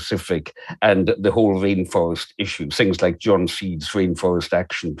nuclear-free Pacific and the whole rainforest issue, things like John Seed's Rainforest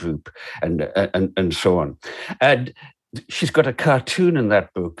Action Group and so on. And she's got a cartoon in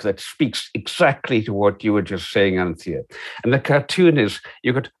that book that speaks exactly to what you were just saying, Anthea. And the cartoon is,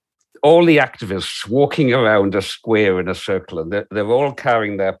 you've got all the activists walking around a square in a circle, and they're all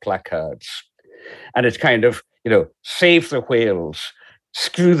carrying their placards. And it's kind of, save the whales,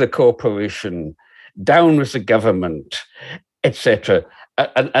 screw the corporation, down with the government, etc.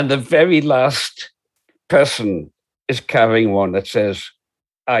 And the very last person is carrying one that says,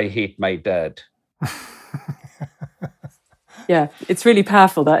 I hate my dad. Yeah, it's really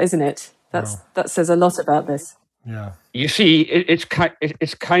powerful, that, isn't it? That says a lot about this. Yeah. You see, it's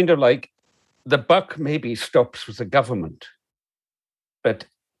kind of like the buck maybe stops with the government, but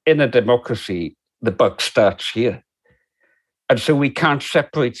in a democracy, the buck starts here. And so we can't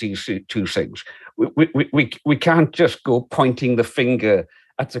separate these two things. We can't just go pointing the finger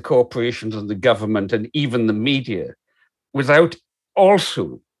at the corporations and the government and even the media without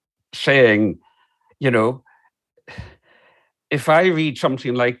also saying, if I read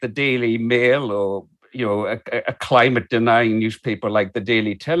something like the Daily Mail or a climate-denying newspaper like the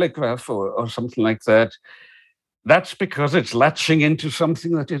Daily Telegraph or something like that, that's because it's latching into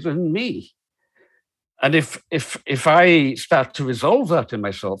something that is in me. And if I start to resolve that in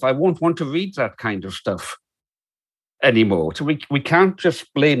myself, I won't want to read that kind of stuff anymore. So we can't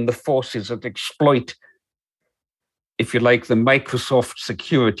just blame the forces that exploit, if you like, the Microsoft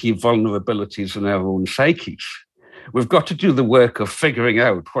security vulnerabilities in our own psyches. We've got to do the work of figuring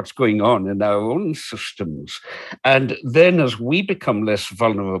out what's going on in our own systems. And then as we become less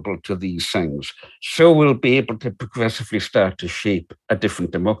vulnerable to these things, so we'll be able to progressively start to shape a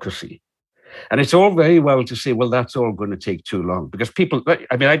different democracy. And it's all very well to say, well, that's all going to take too long. Because people,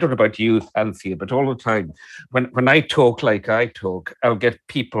 I mean, I don't know about you, Anthea, but all the time, when I talk like I talk, I'll get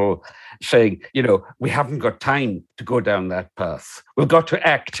people saying, we haven't got time to go down that path. We've got to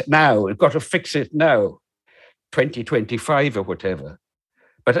act now. We've got to fix it now, 2025 or whatever.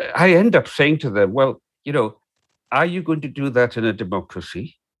 But I end up saying to them, well, are you going to do that in a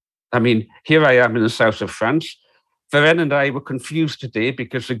democracy? I mean, here I am in the south of France. Verena and I were confused today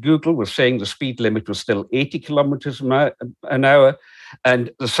because the Google was saying the speed limit was still 80 kilometers an hour,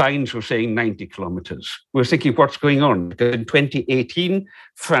 and the signs were saying 90 kilometers. We were thinking, what's going on? Because in 2018,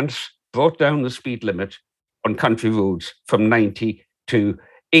 France brought down the speed limit on country roads from 90 to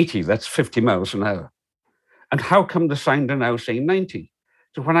 80. That's 50 miles an hour. And how come the signs are now saying 90?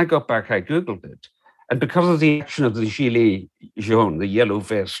 So when I got back, I Googled it. And because of the action of the Gilets jaunes, the yellow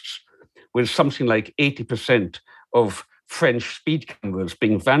vests, with something like 80% of French speed cameras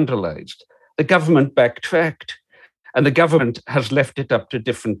being vandalized, the government backtracked. And the government has left it up to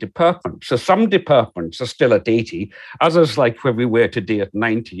different departments. So some departments are still at 80, others like where we were today at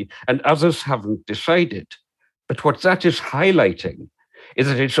 90, and others haven't decided. But what that is highlighting is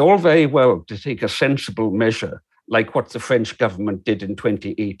that it's all very well to take a sensible measure like what the French government did in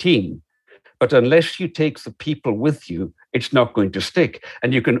 2018. But unless you take the people with you, it's not going to stick.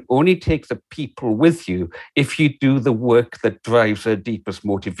 And you can only take the people with you if you do the work that drives their deepest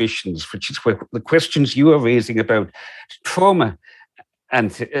motivations, which is where the questions you are raising about trauma,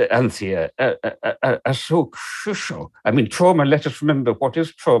 Anthea, are so crucial. I mean, trauma, let us remember, what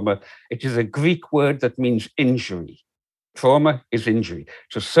is trauma? It is a Greek word that means injury. Trauma is injury.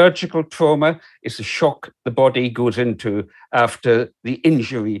 So surgical trauma is the shock the body goes into after the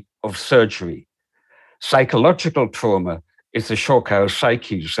injury of surgery. Psychological trauma is the shock our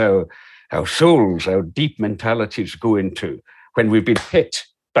psyches, our souls, our deep mentalities go into when we've been hit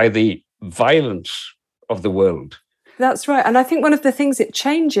by the violence of the world. That's right. And I think one of the things it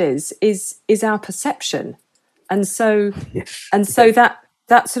changes is our perception. And so Yes.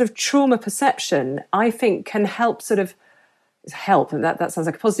 that sort of trauma perception, I think, can help and that sounds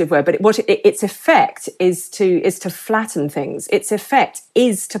like a positive word, but its effect is to flatten things. Its effect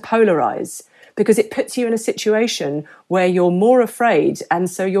is to polarize, because it puts you in a situation where you're more afraid, and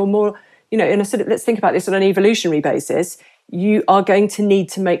so you're more, in a sort of, let's think about this on an evolutionary basis, you are going to need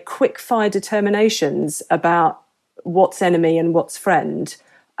to make quick fire determinations about what's enemy and what's friend.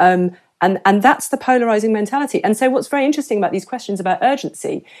 And that's the polarizing mentality. And so what's very interesting about these questions about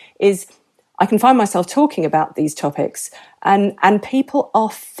urgency is I can find myself talking about these topics, and people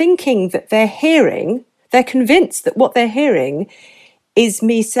are thinking that they're convinced that what they're hearing is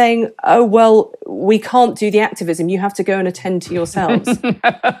me saying, oh, well, we can't do the activism. You have to go and attend to yourselves.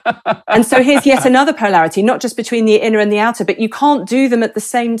 And so here's yet another polarity, not just between the inner and the outer, but you can't do them at the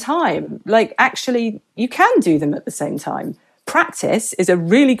same time. Like, actually, you can do them at the same time. Practice is a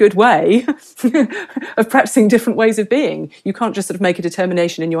really good way of practicing different ways of being. You can't just sort of make a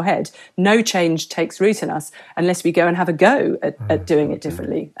determination in your head. No change takes root in us unless we go and have a go at doing it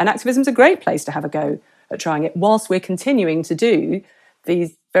differently. And activism's a great place to have a go at trying it, whilst we're continuing to do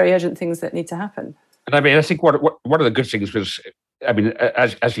these very urgent things that need to happen. And I mean, I think one of the good things was, I mean,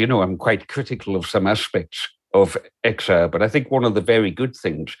 as you know, I'm quite critical of some aspects of exile, but I think one of the very good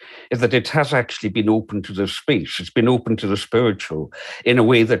things is that it has actually been open to the space. It's been open to the spiritual in a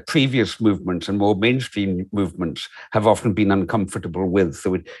way that previous movements and more mainstream movements have often been uncomfortable with.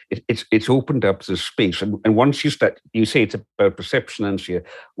 So it's opened up the space. And once you say it's about perception, Ansia,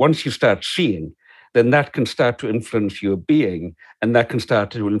 once you start seeing, then that can start to influence your being, and that can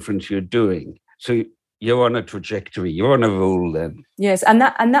start to influence your doing. So you're on a trajectory, you're on a roll then. Yes, and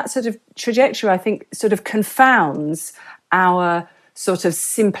that sort of trajectory, I think, sort of confounds our sort of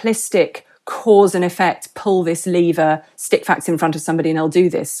simplistic cause and effect, pull this lever, stick facts in front of somebody and they'll do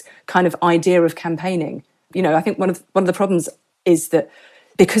this kind of idea of campaigning. I think one of the problems is that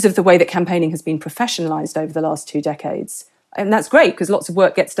because of the way that campaigning has been professionalized over the last 2 decades, and that's great because lots of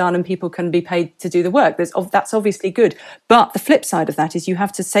work gets done and people can be paid to do the work. That's obviously good. But the flip side of that is you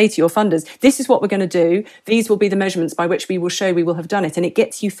have to say to your funders, this is what we're going to do. These will be the measurements by which we will show we will have done it. And it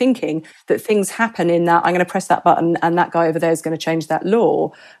gets you thinking that things happen in that I'm going to press that button and that guy over there is going to change that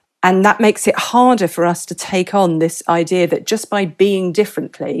law. And that makes it harder for us to take on this idea that just by being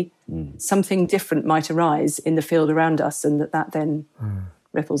differently, something different might arise in the field around us, and that then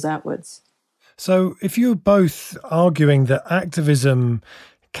ripples outwards. So if you're both arguing that activism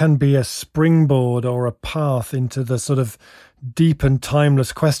can be a springboard or a path into the sort of deep and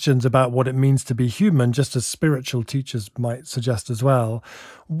timeless questions about what it means to be human, just as spiritual teachers might suggest as well,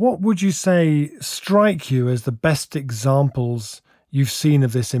 what would you say strike you as the best examples you've seen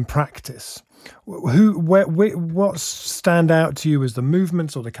of this in practice? What stand out to you as the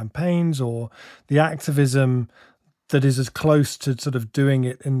movements or the campaigns or the activism that is as close to sort of doing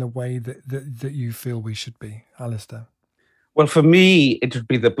it in the way that you feel we should be, Alistair? Well, for me, it would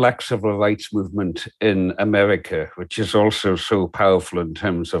be the Black Civil Rights Movement in America, which is also so powerful in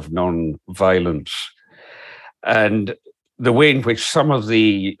terms of non-violence. And the way in which some of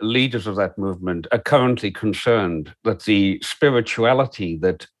the leaders of that movement are currently concerned that the spirituality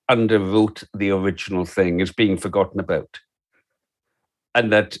that underwrote the original thing is being forgotten about.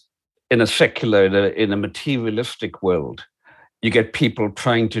 And that in a secular, in a materialistic world, you get people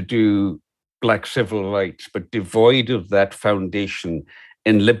trying to do Black civil rights, but devoid of that foundation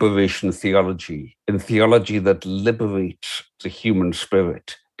in liberation theology, in theology that liberates the human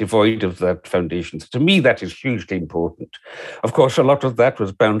spirit, devoid of that foundation. So to me, that is hugely important. Of course, a lot of that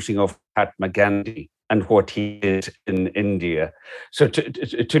was bouncing off Mahatma Gandhi and what he did in India. So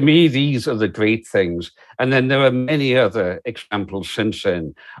to me, these are the great things. And then there are many other examples since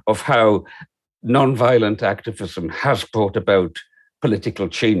then of how nonviolent activism has brought about political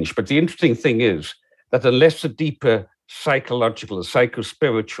change. But the interesting thing is that unless the deeper psychological,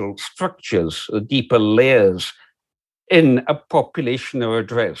 psychospiritual structures, the deeper layers in a population are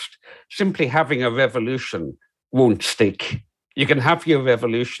addressed, simply having a revolution won't stick. You can have your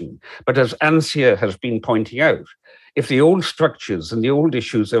revolution, but as Ansia has been pointing out, if the old structures and the old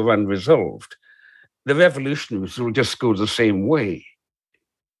issues are unresolved, the revolutionaries will just go the same way.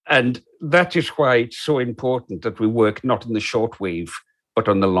 And that is why it's so important that we work not in the short wave, but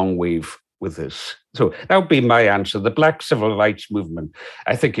on the long wave with this. So that would be my answer. The Black Civil Rights Movement,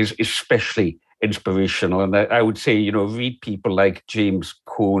 I think, is especially inspirational. And I would say, read people like James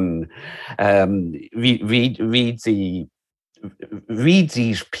Cone, read the read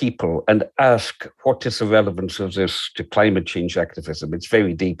these people and ask what is the relevance of this to climate change activism. It's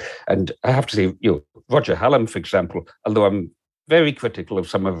very deep. And I have to say, Roger Hallam, for example, although I'm very critical of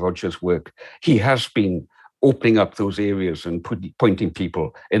some of Roger's work, he has been opening up those areas and pointing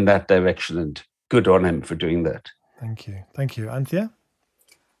people in that direction, and good on him for doing that. Thank you. Anthea?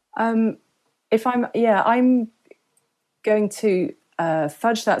 I'm going to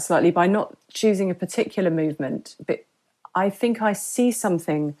fudge that slightly by not choosing a particular movement, but I think I see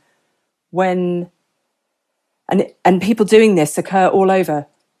something when, and people doing this occur all over.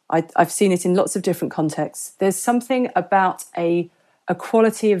 I've seen it in lots of different contexts. There's something about a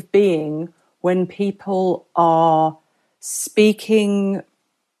quality of being when people are speaking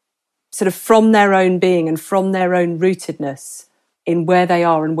sort of from their own being and from their own rootedness in where they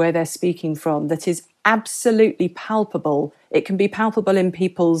are and where they're speaking from, that is absolutely palpable. It can be palpable in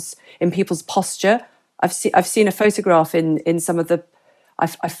people's posture. I've seen a photograph in some of the,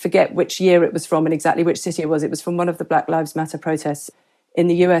 I forget which year it was from and exactly which city it was. It was from one of the Black Lives Matter protests in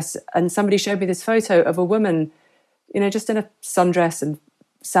the US, and somebody showed me this photo of a woman, just in a sundress and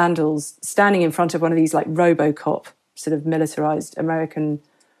sandals, standing in front of one of these like RoboCop sort of militarized American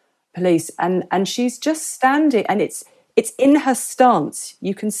police, and she's just standing, and it's in her stance.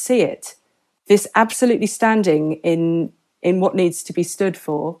 You can see it. This absolutely standing in what needs to be stood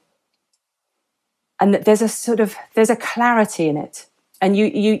for. And that there's a clarity in it, and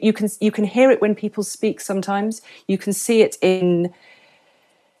you can hear it when people speak. Sometimes you can see it in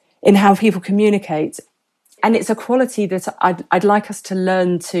how people communicate, and it's a quality that I'd like us to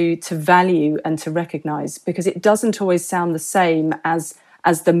learn to value and to recognise, because it doesn't always sound the same as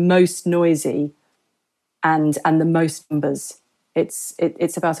the most noisy and the most numbers.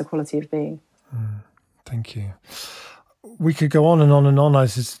 It's about a quality of being. Thank you. We could go on and on and on.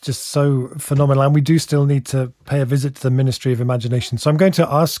 It's just so phenomenal, and we do still need to pay a visit to the Ministry of Imagination. So I'm going to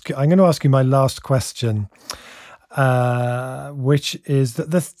ask you my last question, which is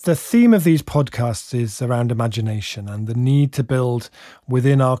that the theme of these podcasts is around imagination and the need to build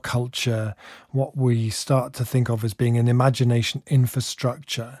within our culture what we start to think of as being an imagination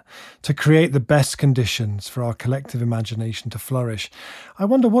infrastructure to create the best conditions for our collective imagination to flourish. I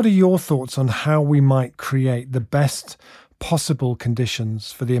wonder, what are your thoughts on how we might create the best possible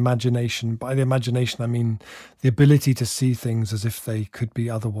conditions for the imagination? By the imagination, I mean the ability to see things as if they could be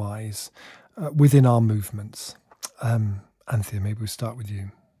otherwise within our movements. Anthea, maybe we'll start with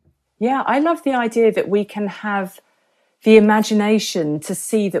you. Yeah, I love the idea that we can have the imagination to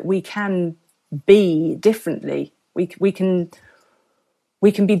see that we can be differently. We can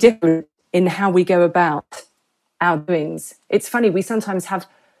be different in how we go about our doings. It's funny, we sometimes have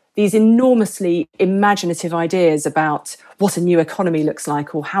these enormously imaginative ideas about what a new economy looks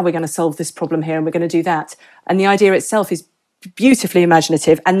like, or how we're going to solve this problem here and we're going to do that. And the idea itself is beautifully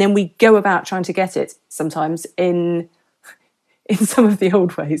imaginative, and then we go about trying to get it sometimes in some of the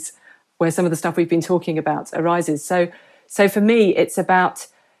old ways where some of the stuff we've been talking about arises. So for me, it's about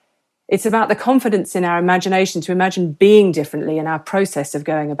the confidence in our imagination to imagine being differently in our process of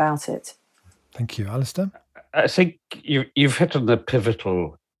going about it. Thank you. Alistair? I think you've hit on the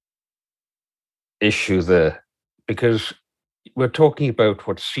pivotal issue there, because we're talking about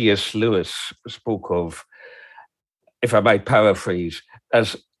what C.S. Lewis spoke of, if I might paraphrase,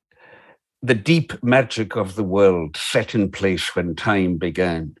 as the deep magic of the world set in place when time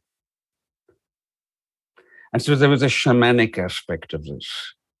began. And so there was a shamanic aspect of this.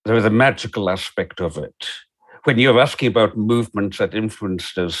 There was a magical aspect of it. When you're asking about movements that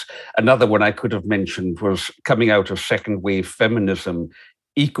influenced us, another one I could have mentioned was coming out of second wave feminism,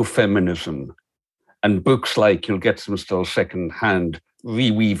 ecofeminism, and books like, you'll get them still secondhand,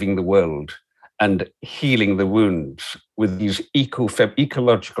 Reweaving the World and Healing the Wounds, with these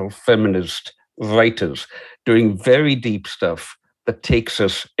ecological feminist writers doing very deep stuff that takes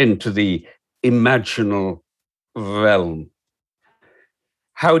us into the imaginal realm.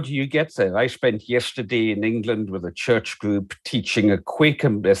 How do you get there? I spent yesterday in England with a church group teaching a Quaker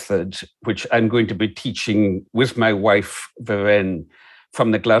method, which I'm going to be teaching with my wife, Veren,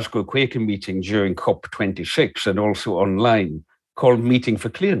 from the Glasgow Quaker meeting during COP26 and also online, called Meeting for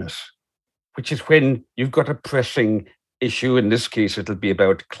Clearness, which is when you've got a pressing issue. In this case, it'll be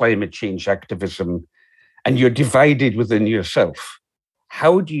about climate change activism, and you're divided within yourself.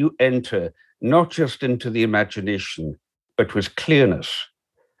 How do you enter not just into the imagination, but with clearness?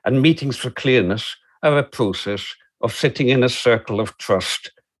 And Meetings for Clearness are a process of sitting in a circle of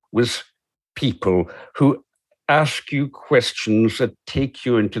trust with people who ask you questions that take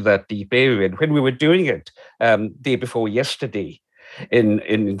you into that deep area. And when we were doing it day before yesterday,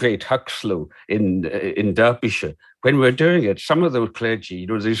 in Great Huxlow in Derbyshire. When we were doing it, some of those clergy,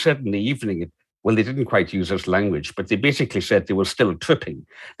 they said in the evening, well, they didn't quite use this language, but they basically said they were still tripping.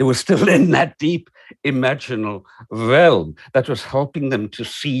 They were still in that deep imaginal realm that was helping them to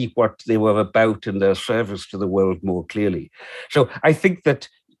see what they were about in their service to the world more clearly. So I think that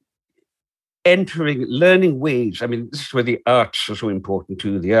learning ways, I mean, this is where the arts are so important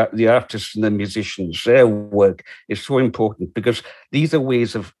too. The artists and the musicians, their work is so important because these are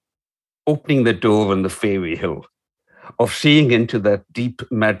ways of opening the door on the fairy hill, of seeing into that deep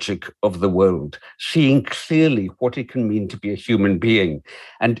magic of the world, seeing clearly what it can mean to be a human being,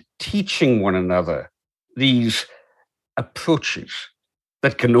 and teaching one another these approaches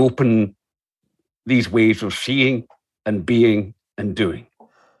that can open these ways of seeing and being and doing.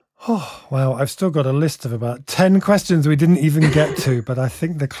 Oh, wow. I've still got a list of about 10 questions we didn't even get to, but I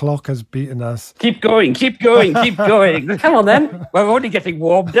think the clock has beaten us. Keep going, keep going, keep going. Come on then. We're only getting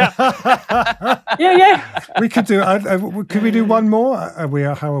warmed up. Yeah. We could do, could we do one more?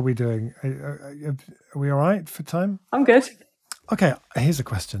 How are we doing? Are we all right for time? I'm good. Okay, here's a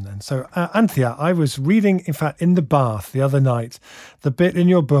question then. So, Anthea, I was reading, in fact, in the bath the other night, the bit in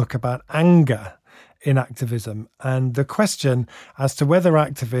your book about anger in activism, and the question as to whether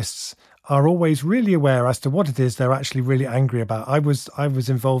activists are always really aware as to what it is they're actually really angry about. I was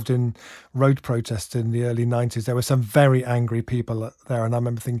involved in road protests in the early 90s. There were some very angry people there, and I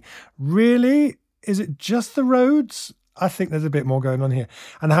remember thinking, really? Is it just the roads? I think there's a bit more going on here.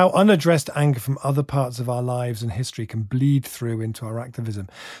 And how unaddressed anger from other parts of our lives and history can bleed through into our activism.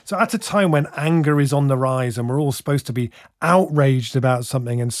 So at a time when anger is on the rise and we're all supposed to be outraged about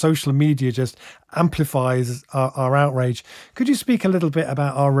something and social media just amplifies our outrage, could you speak a little bit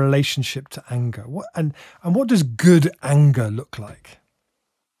about our relationship to anger? And what does good anger look like?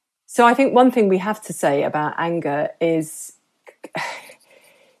 So I think one thing we have to say about anger is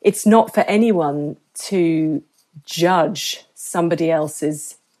it's not for anyone to judge somebody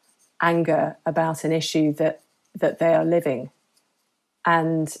else's anger about an issue that they are living.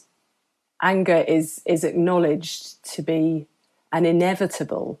 And anger is acknowledged to be an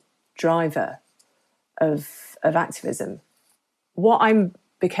inevitable driver of activism. What I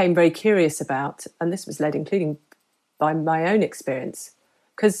became very curious about, and this was led including by my own experience,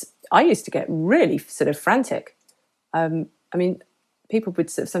 because I used to get really sort of frantic. I mean, people would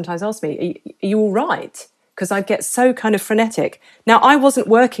sort of sometimes ask me, are you all right? Because I'd get so kind of frenetic. Now, I wasn't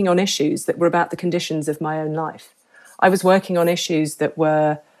working on issues that were about the conditions of my own life. I was working on issues that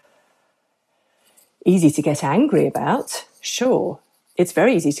were easy to get angry about. Sure, it's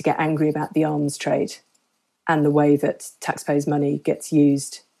very easy to get angry about the arms trade and the way that taxpayers' money gets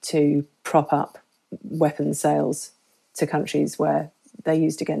used to prop up weapons sales to countries where they're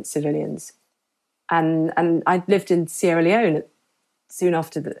used against civilians. And I lived in Sierra Leone soon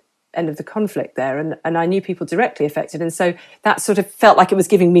after the end of the conflict there, and I knew people directly affected, and so that sort of felt like it was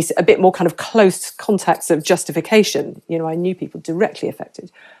giving me a bit more kind of close contacts of justification. I knew people directly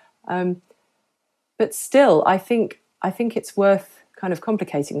affected, but still, I think it's worth kind of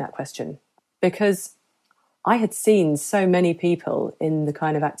complicating that question, because I had seen so many people in the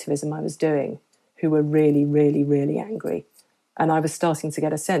kind of activism I was doing who were really, really, really angry, and I was starting to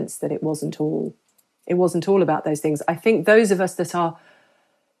get a sense that it wasn't all about those things. I think those of us that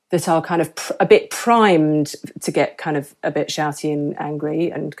are kind of a bit primed to get kind of a bit shouty and angry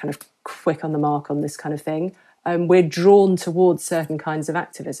and kind of quick on the mark on this kind of thing, we're drawn towards certain kinds of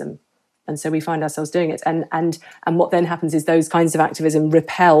activism. And so we find ourselves doing it. And what then happens is those kinds of activism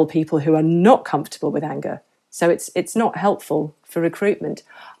repel people who are not comfortable with anger. So it's not helpful for recruitment.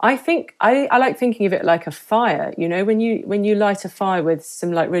 I think I like thinking of it like a fire. When you light a fire with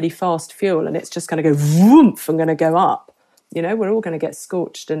some like really fast fuel and it's just going to go whoomph and going to go up. We're all going to get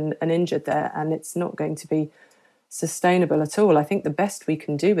scorched and injured there, and it's not going to be sustainable at all. I think the best we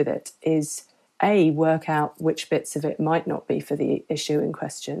can do with it is, A, work out which bits of it might not be for the issue in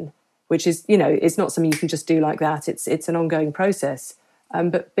question, which is, it's not something you can just do like that. It's an ongoing process.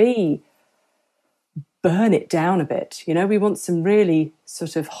 But B, burn it down a bit. We want some really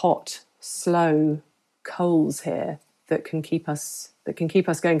sort of hot, slow coals here that can keep us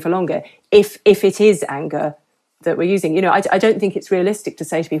going for longer. If it is anger that we're using. I don't think it's realistic to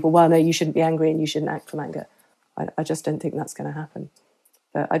say to people, well, no, you shouldn't be angry and you shouldn't act from anger. I just don't think that's going to happen.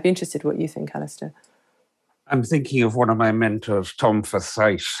 But I'd be interested what you think, Alistair. I'm thinking of one of my mentors, Tom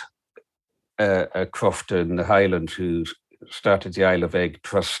Forsyth, a crofter in the Highlands who started the Isle of Egg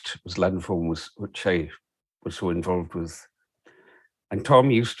Trust, was Landform, which I was so involved with. And Tom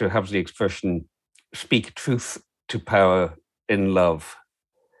used to have the expression, speak truth to power in love.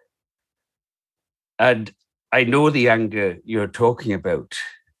 And I know the anger you're talking about,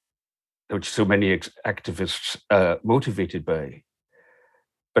 which so many activists are motivated by,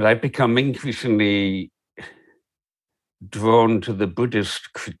 but I've become increasingly drawn to the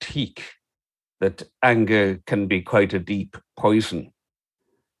Buddhist critique that anger can be quite a deep poison.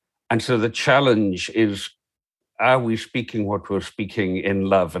 And so the challenge is, are we speaking what we're speaking in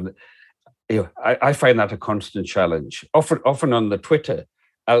love? And I find that a constant challenge. Often on the Twitter,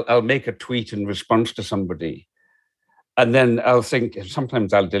 I'll make a tweet in response to somebody, and then I'll think,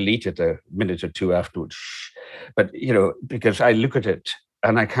 sometimes I'll delete it a minute or two afterwards. But, because I look at it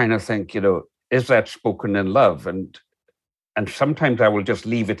and I kind of think, is that spoken in love? And sometimes I will just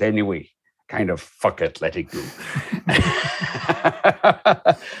leave it anyway, kind of fuck it, let it go.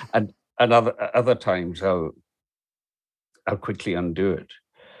 and other times I'll quickly undo it.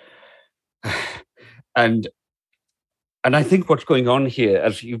 And I think what's going on here,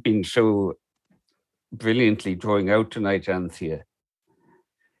 as you've been so brilliantly drawing out tonight, Anthea,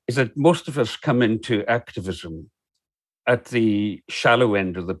 is that most of us come into activism at the shallow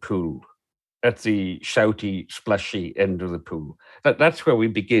end of the pool, at the shouty, splashy end of the pool. That's where we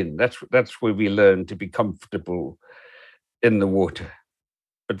begin. That's where we learn to be comfortable in the water.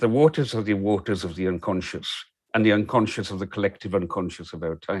 But the waters are the waters of the unconscious, and the unconscious of the collective unconscious of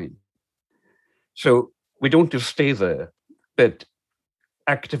our time. So we don't just stay there, but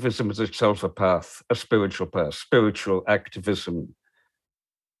activism is itself a path, a spiritual path, spiritual activism,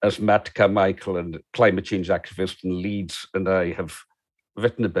 as Matt Carmichael, and climate change activist in Leeds, and I have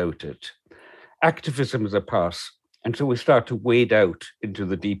written about it. Activism is a path, and so we start to wade out into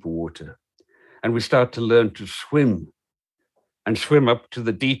the deeper water, and we start to learn to swim, and swim up to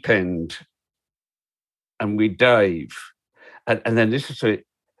the deep end, and we dive. And then this is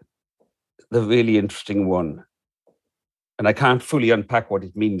the really interesting one. And I can't fully unpack what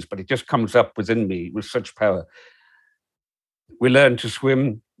it means, but it just comes up within me with such power. We learn to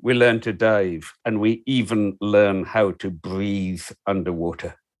swim, we learn to dive, and we even learn how to breathe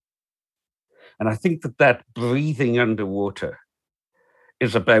underwater. And I think that breathing underwater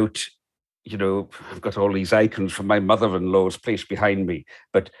is about, I've got all these icons from my mother-in-law's place behind me,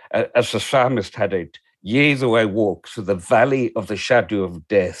 but as the psalmist had it, yea, though I walk through the valley of the shadow of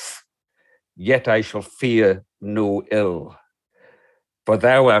death, yet I shall fear no ill. For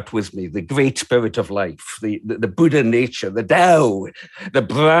thou art with me, the great spirit of life, the Buddha nature, the Tao, the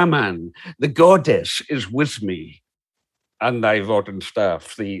Brahman, the goddess is with me. And thy rod and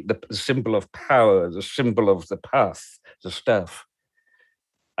staff, the symbol of power, the symbol of the path, the staff.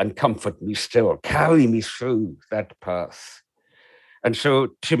 And comfort me still, carry me through that path. And so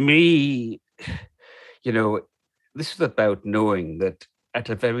to me, this is about knowing that at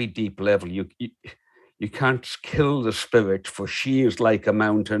a very deep level, you can't kill the spirit, for she is like a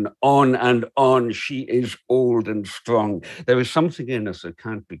mountain. On and on, she is old and strong. There is something in us that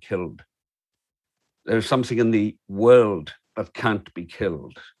can't be killed. There is something in the world that can't be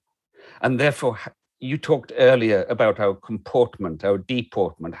killed. And therefore, you talked earlier about our comportment, our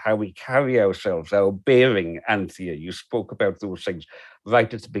deportment, how we carry ourselves, our bearing, Anthea. You spoke about those things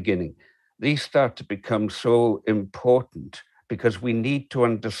right at the beginning. These start to become so important because we need to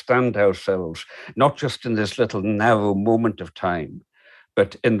understand ourselves, not just in this little narrow moment of time,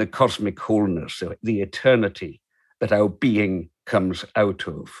 but in the cosmic wholeness, the eternity that our being comes out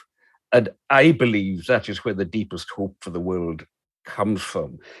of. And I believe that is where the deepest hope for the world comes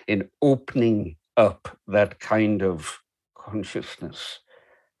from, in opening up that kind of consciousness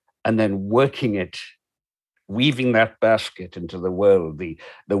and then working it, weaving that basket into the world, the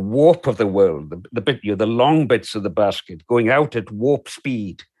warp of the world, the long bits of the basket going out at warp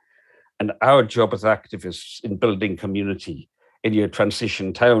speed. And our job as activists in building community, in your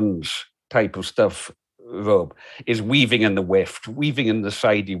transition towns type of stuff, Rob, is weaving in the weft, weaving in the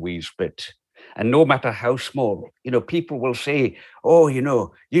sideways bit. And no matter how small, people will say, oh,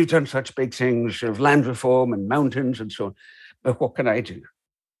 you've done such big things of land reform and mountains and so on, but what can I do?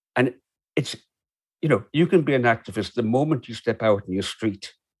 And it's, you can be an activist the moment you step out in your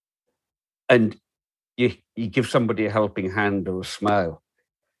street and you give somebody a helping hand or a smile.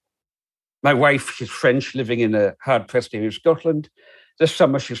 My wife, she's French, living in a hard-pressed area of Scotland. This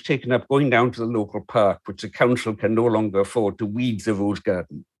summer, she's taken up going down to the local park, which the council can no longer afford, to weed the rose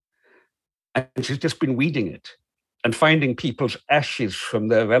garden. And she's just been weeding it and finding people's ashes from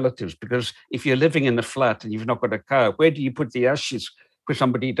their relatives. Because if you're living in a flat and you've not got a car, where do you put the ashes when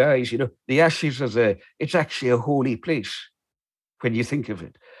somebody dies? The ashes it's actually a holy place when you think of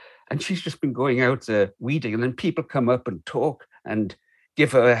it. And she's just been going out there weeding, and then people come up and talk and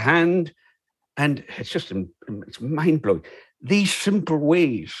give her a hand. And it's mind-blowing. These simple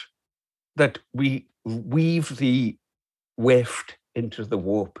ways that we weave the weft into the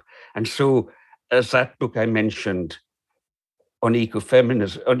warp. And so, as that book I mentioned on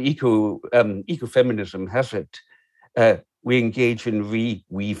ecofeminism has it, we engage in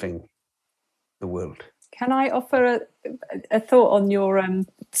reweaving the world. Can I offer a thought on your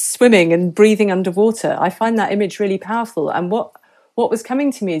swimming and breathing underwater? I find that image really powerful. And what was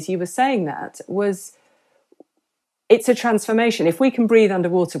coming to me as you were saying that was, it's a transformation. If we can breathe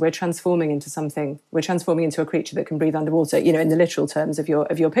underwater, we're transforming into something. We're transforming into a creature that can breathe underwater, in the literal terms of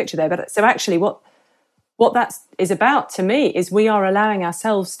your picture there. But so actually what that is about to me is we are allowing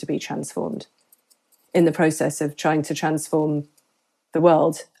ourselves to be transformed in the process of trying to transform the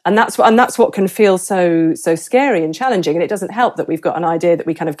world. And that's what can feel so scary and challenging. And it doesn't help that we've got an idea that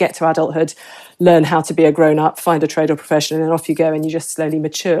we kind of get to adulthood, learn how to be a grown-up, find a trade or profession, and then off you go and you just slowly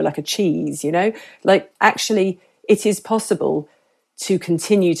mature like a cheese, Like, actually, it is possible to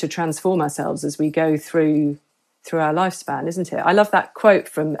continue to transform ourselves as we go through our lifespan, isn't it? I love that quote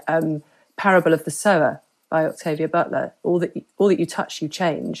from Parable of the Sower by Octavia Butler. All that you touch, you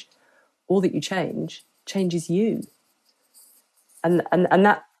change. All that you change changes you. And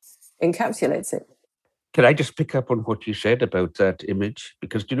that encapsulates it. Can I just pick up on what you said about that image?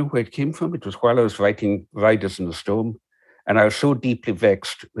 Because do you know where it came from? It was while I was writing Riders in the Storm. And I was so deeply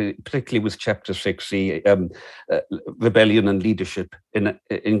vexed, particularly with chapter 6, the rebellion and leadership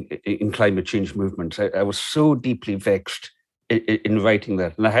in climate change movements. I was so deeply vexed in writing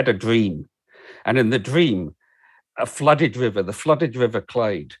that. And I had a dream. And in the dream, the flooded River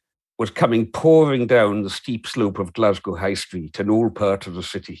Clyde, was coming pouring down the steep slope of Glasgow High Street, an old part of the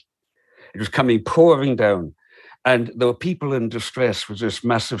city. It was coming pouring down. And there were people in distress with this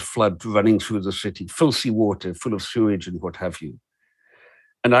massive flood running through the city, filthy water, full of sewage and what have you.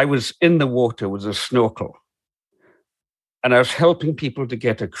 And I was in the water with a snorkel. And I was helping people to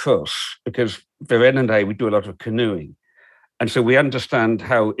get across because Verena and I, we do a lot of canoeing. And so we understand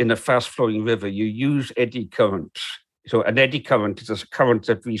how in a fast-flowing river, you use eddy currents. So an eddy current is a current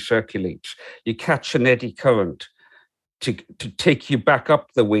that recirculates. You catch an eddy current to take you back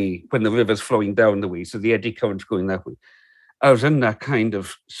up the way when the river's flowing down the way. So the eddy current's going that way. I was in that kind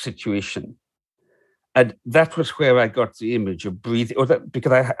of situation. And that was where I got the image of breathing,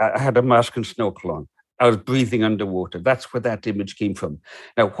 because I had a mask and snorkel on. I was breathing underwater. That's where that image came from.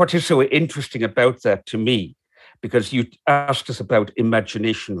 Now, what is so interesting about that to me, because you asked us about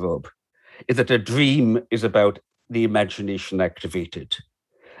imagination, Rob, is that a dream is about the imagination activated.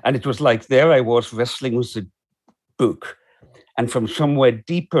 And it was like there I was wrestling with the book. And from somewhere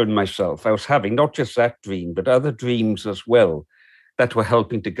deeper in myself, I was having not just that dream, but other dreams as well that were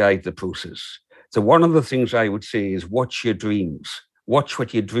helping to guide the process. So one of the things I would say is watch your dreams. Watch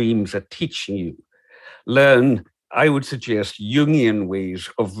what your dreams are teaching you. Learn, I would suggest, Jungian ways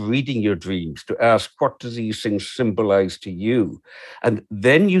of reading your dreams to ask, what do these things symbolize to you? And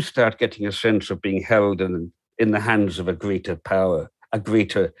then you start getting a sense of being held in the hands of a greater power, a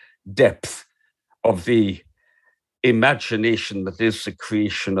greater depth of the imagination that is the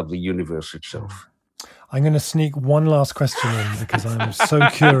creation of the universe itself. I'm going to sneak one last question in because I'm so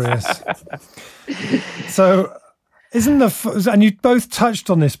curious. So, and you both touched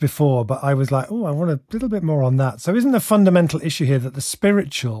on this before, but I was like, I want a little bit more on that. So isn't the fundamental issue here that the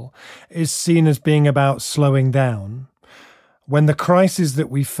spiritual is seen as being about slowing down when the crises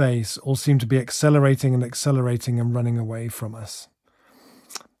that we face all seem to be accelerating and running away from us?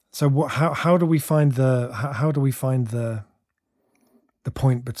 So how do we find the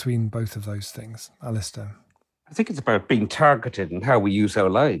point between both of those things, Alistair? I think it's about being targeted and how we use our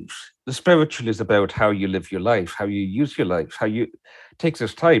lives. The spiritual is about how you live your life, how you use your life, how you take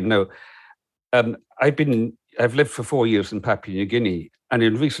this time. Now, I've lived for 4 years in Papua New Guinea, and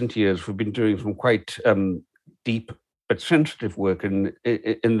in recent years we've been doing some quite deep but sensitive work in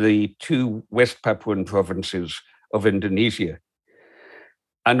the 2 West Papuan provinces of Indonesia.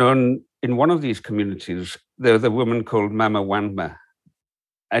 And in one of these communities, there's a woman called Mama Wanma,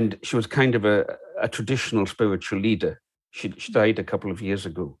 and she was kind of a traditional spiritual leader. She died a couple of years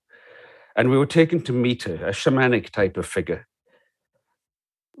ago. And we were taken to meet her, a shamanic type of figure.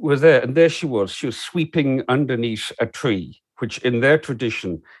 We're there, and there she was sweeping underneath a tree, which in their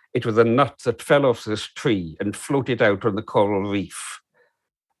tradition, it was a nut that fell off this tree and floated out on the coral reef.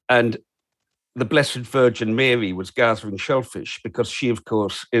 And the Blessed Virgin Mary was gathering shellfish because she, of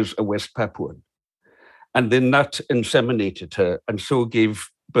course, is a West Papuan. And the nut inseminated her and so gave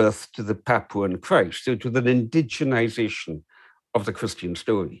birth to the Papuan Christ. So it was an indigenization of the Christian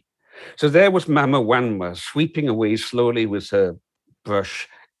story. So there was Mama Wanma sweeping away slowly with her brush,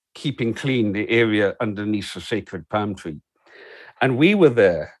 keeping clean the area underneath the sacred palm tree. And we were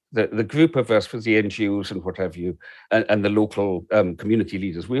there, the group of us with the NGOs and what have you, and the local community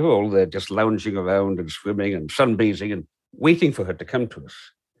leaders, we were all there just lounging around and swimming and sunbathing and waiting for her to come to us.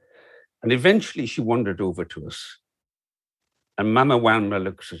 And eventually she wandered over to us. And Mama Wanma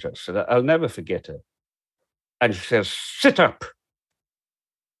looks at us, and I'll never forget her. And she says, "Sit up.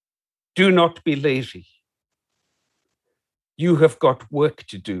 Do not be lazy. You have got work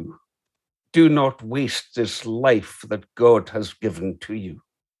to do. Do not waste this life that God has given to you."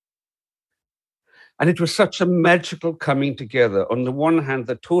 And it was such a magical coming together. On the one hand,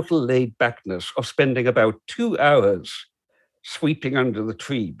 the total laid backness of spending about 2 hours sweeping under the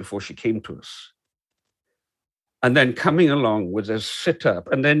tree before she came to us. And then coming along with a sit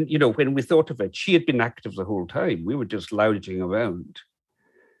up. And then, when we thought of it, she had been active the whole time. We were just lounging around.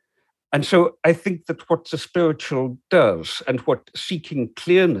 And so I think that what the spiritual does and what seeking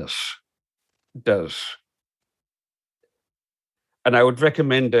clearness does, and I would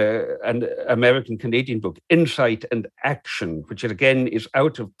recommend an American-Canadian book, Insight and Action, which again is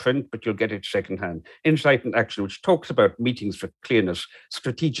out of print, but you'll get it secondhand. Insight and Action, which talks about meetings for clearness,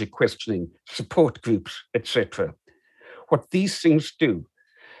 strategic questioning, support groups, etc. What these things do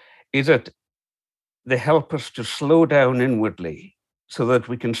is that they help us to slow down inwardly so that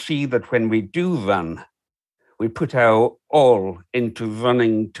we can see that when we do run, we put our all into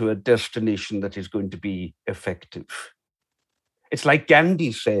running to a destination that is going to be effective. It's like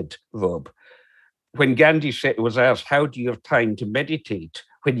Gandhi said, Rob, when Gandhi was asked, how do you have time to meditate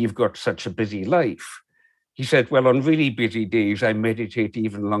when you've got such a busy life? He said, well, on really busy days, I meditate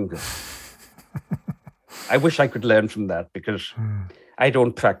even longer. I wish I could learn from that because I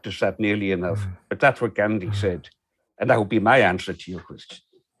don't practice that nearly enough. But that's what Gandhi said. And that would be my answer to your question.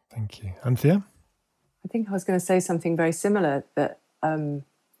 Thank you. Anthea? I think I was going to say something very similar, that the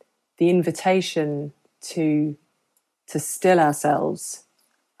invitation to still ourselves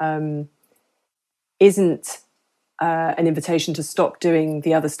isn't an invitation to stop doing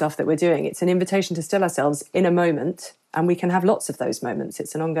the other stuff that we're doing. It's an invitation to still ourselves in a moment, and we can have lots of those moments.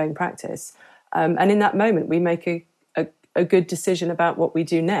 It's an ongoing practice. And in that moment, we make a good decision about what we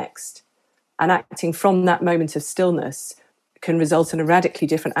do next. And acting from that moment of stillness can result in a radically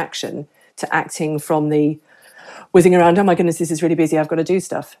different action to acting from the whizzing around, oh my goodness, this is really busy, I've got to do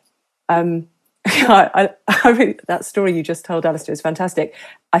stuff. I really, that story you just told, Alistair, is fantastic.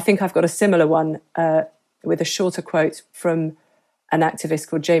 I think I've got a similar one with a shorter quote from an activist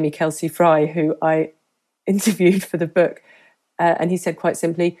called Jamie Kelsey-Fry, who I interviewed for the book. And he said quite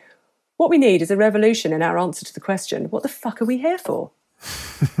simply, what we need is a revolution in our answer to the question, what the fuck are we here for?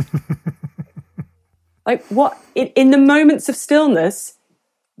 Like, what in the moments of stillness,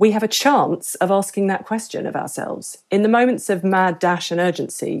 we have a chance of asking that question of ourselves. In the moments of mad dash and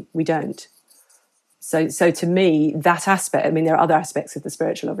urgency, we don't. So to me, that aspect, I mean, there are other aspects of the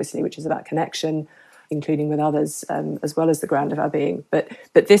spiritual, obviously, which is about connection, including with others, as well as the ground of our being. But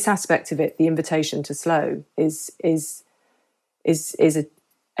this aspect of it, the invitation to slow, is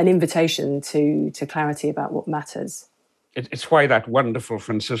an invitation to clarity about what matters. It's why that wonderful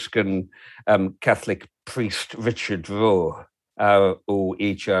Franciscan Catholic priest, Richard Rohr,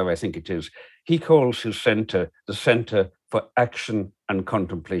 R-O-H-R, I think it is, he calls his center the center for action and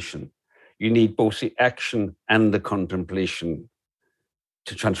contemplation. You need both the action and the contemplation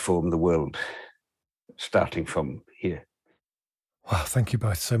to transform the world, starting from here. Wow, thank you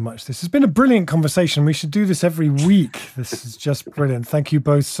both so much. This has been a brilliant conversation. We should do this every week. This is just brilliant. Thank you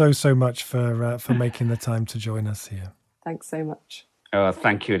both so much for making the time to join us here. Thanks so much.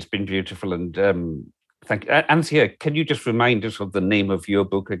 Thank you. It's been beautiful. And thank you. Anthea, can you just remind us of the name of your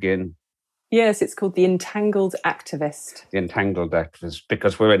book again? Yes, it's called The Entangled Activist. The Entangled Activist,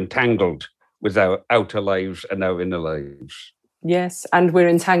 because we're entangled with our outer lives and our inner lives. Yes, and we're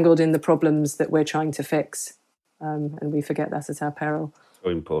entangled in the problems that we're trying to fix. And we forget that at our peril. So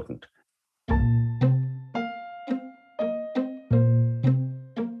important.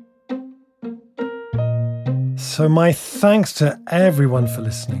 So my thanks to everyone for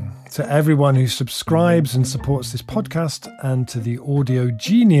listening, to everyone who subscribes and supports this podcast, and to the audio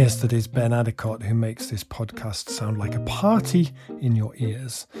genius that is Ben Adicott, who makes this podcast sound like a party in your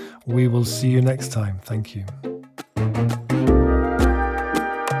ears. We will see you next time. Thank you.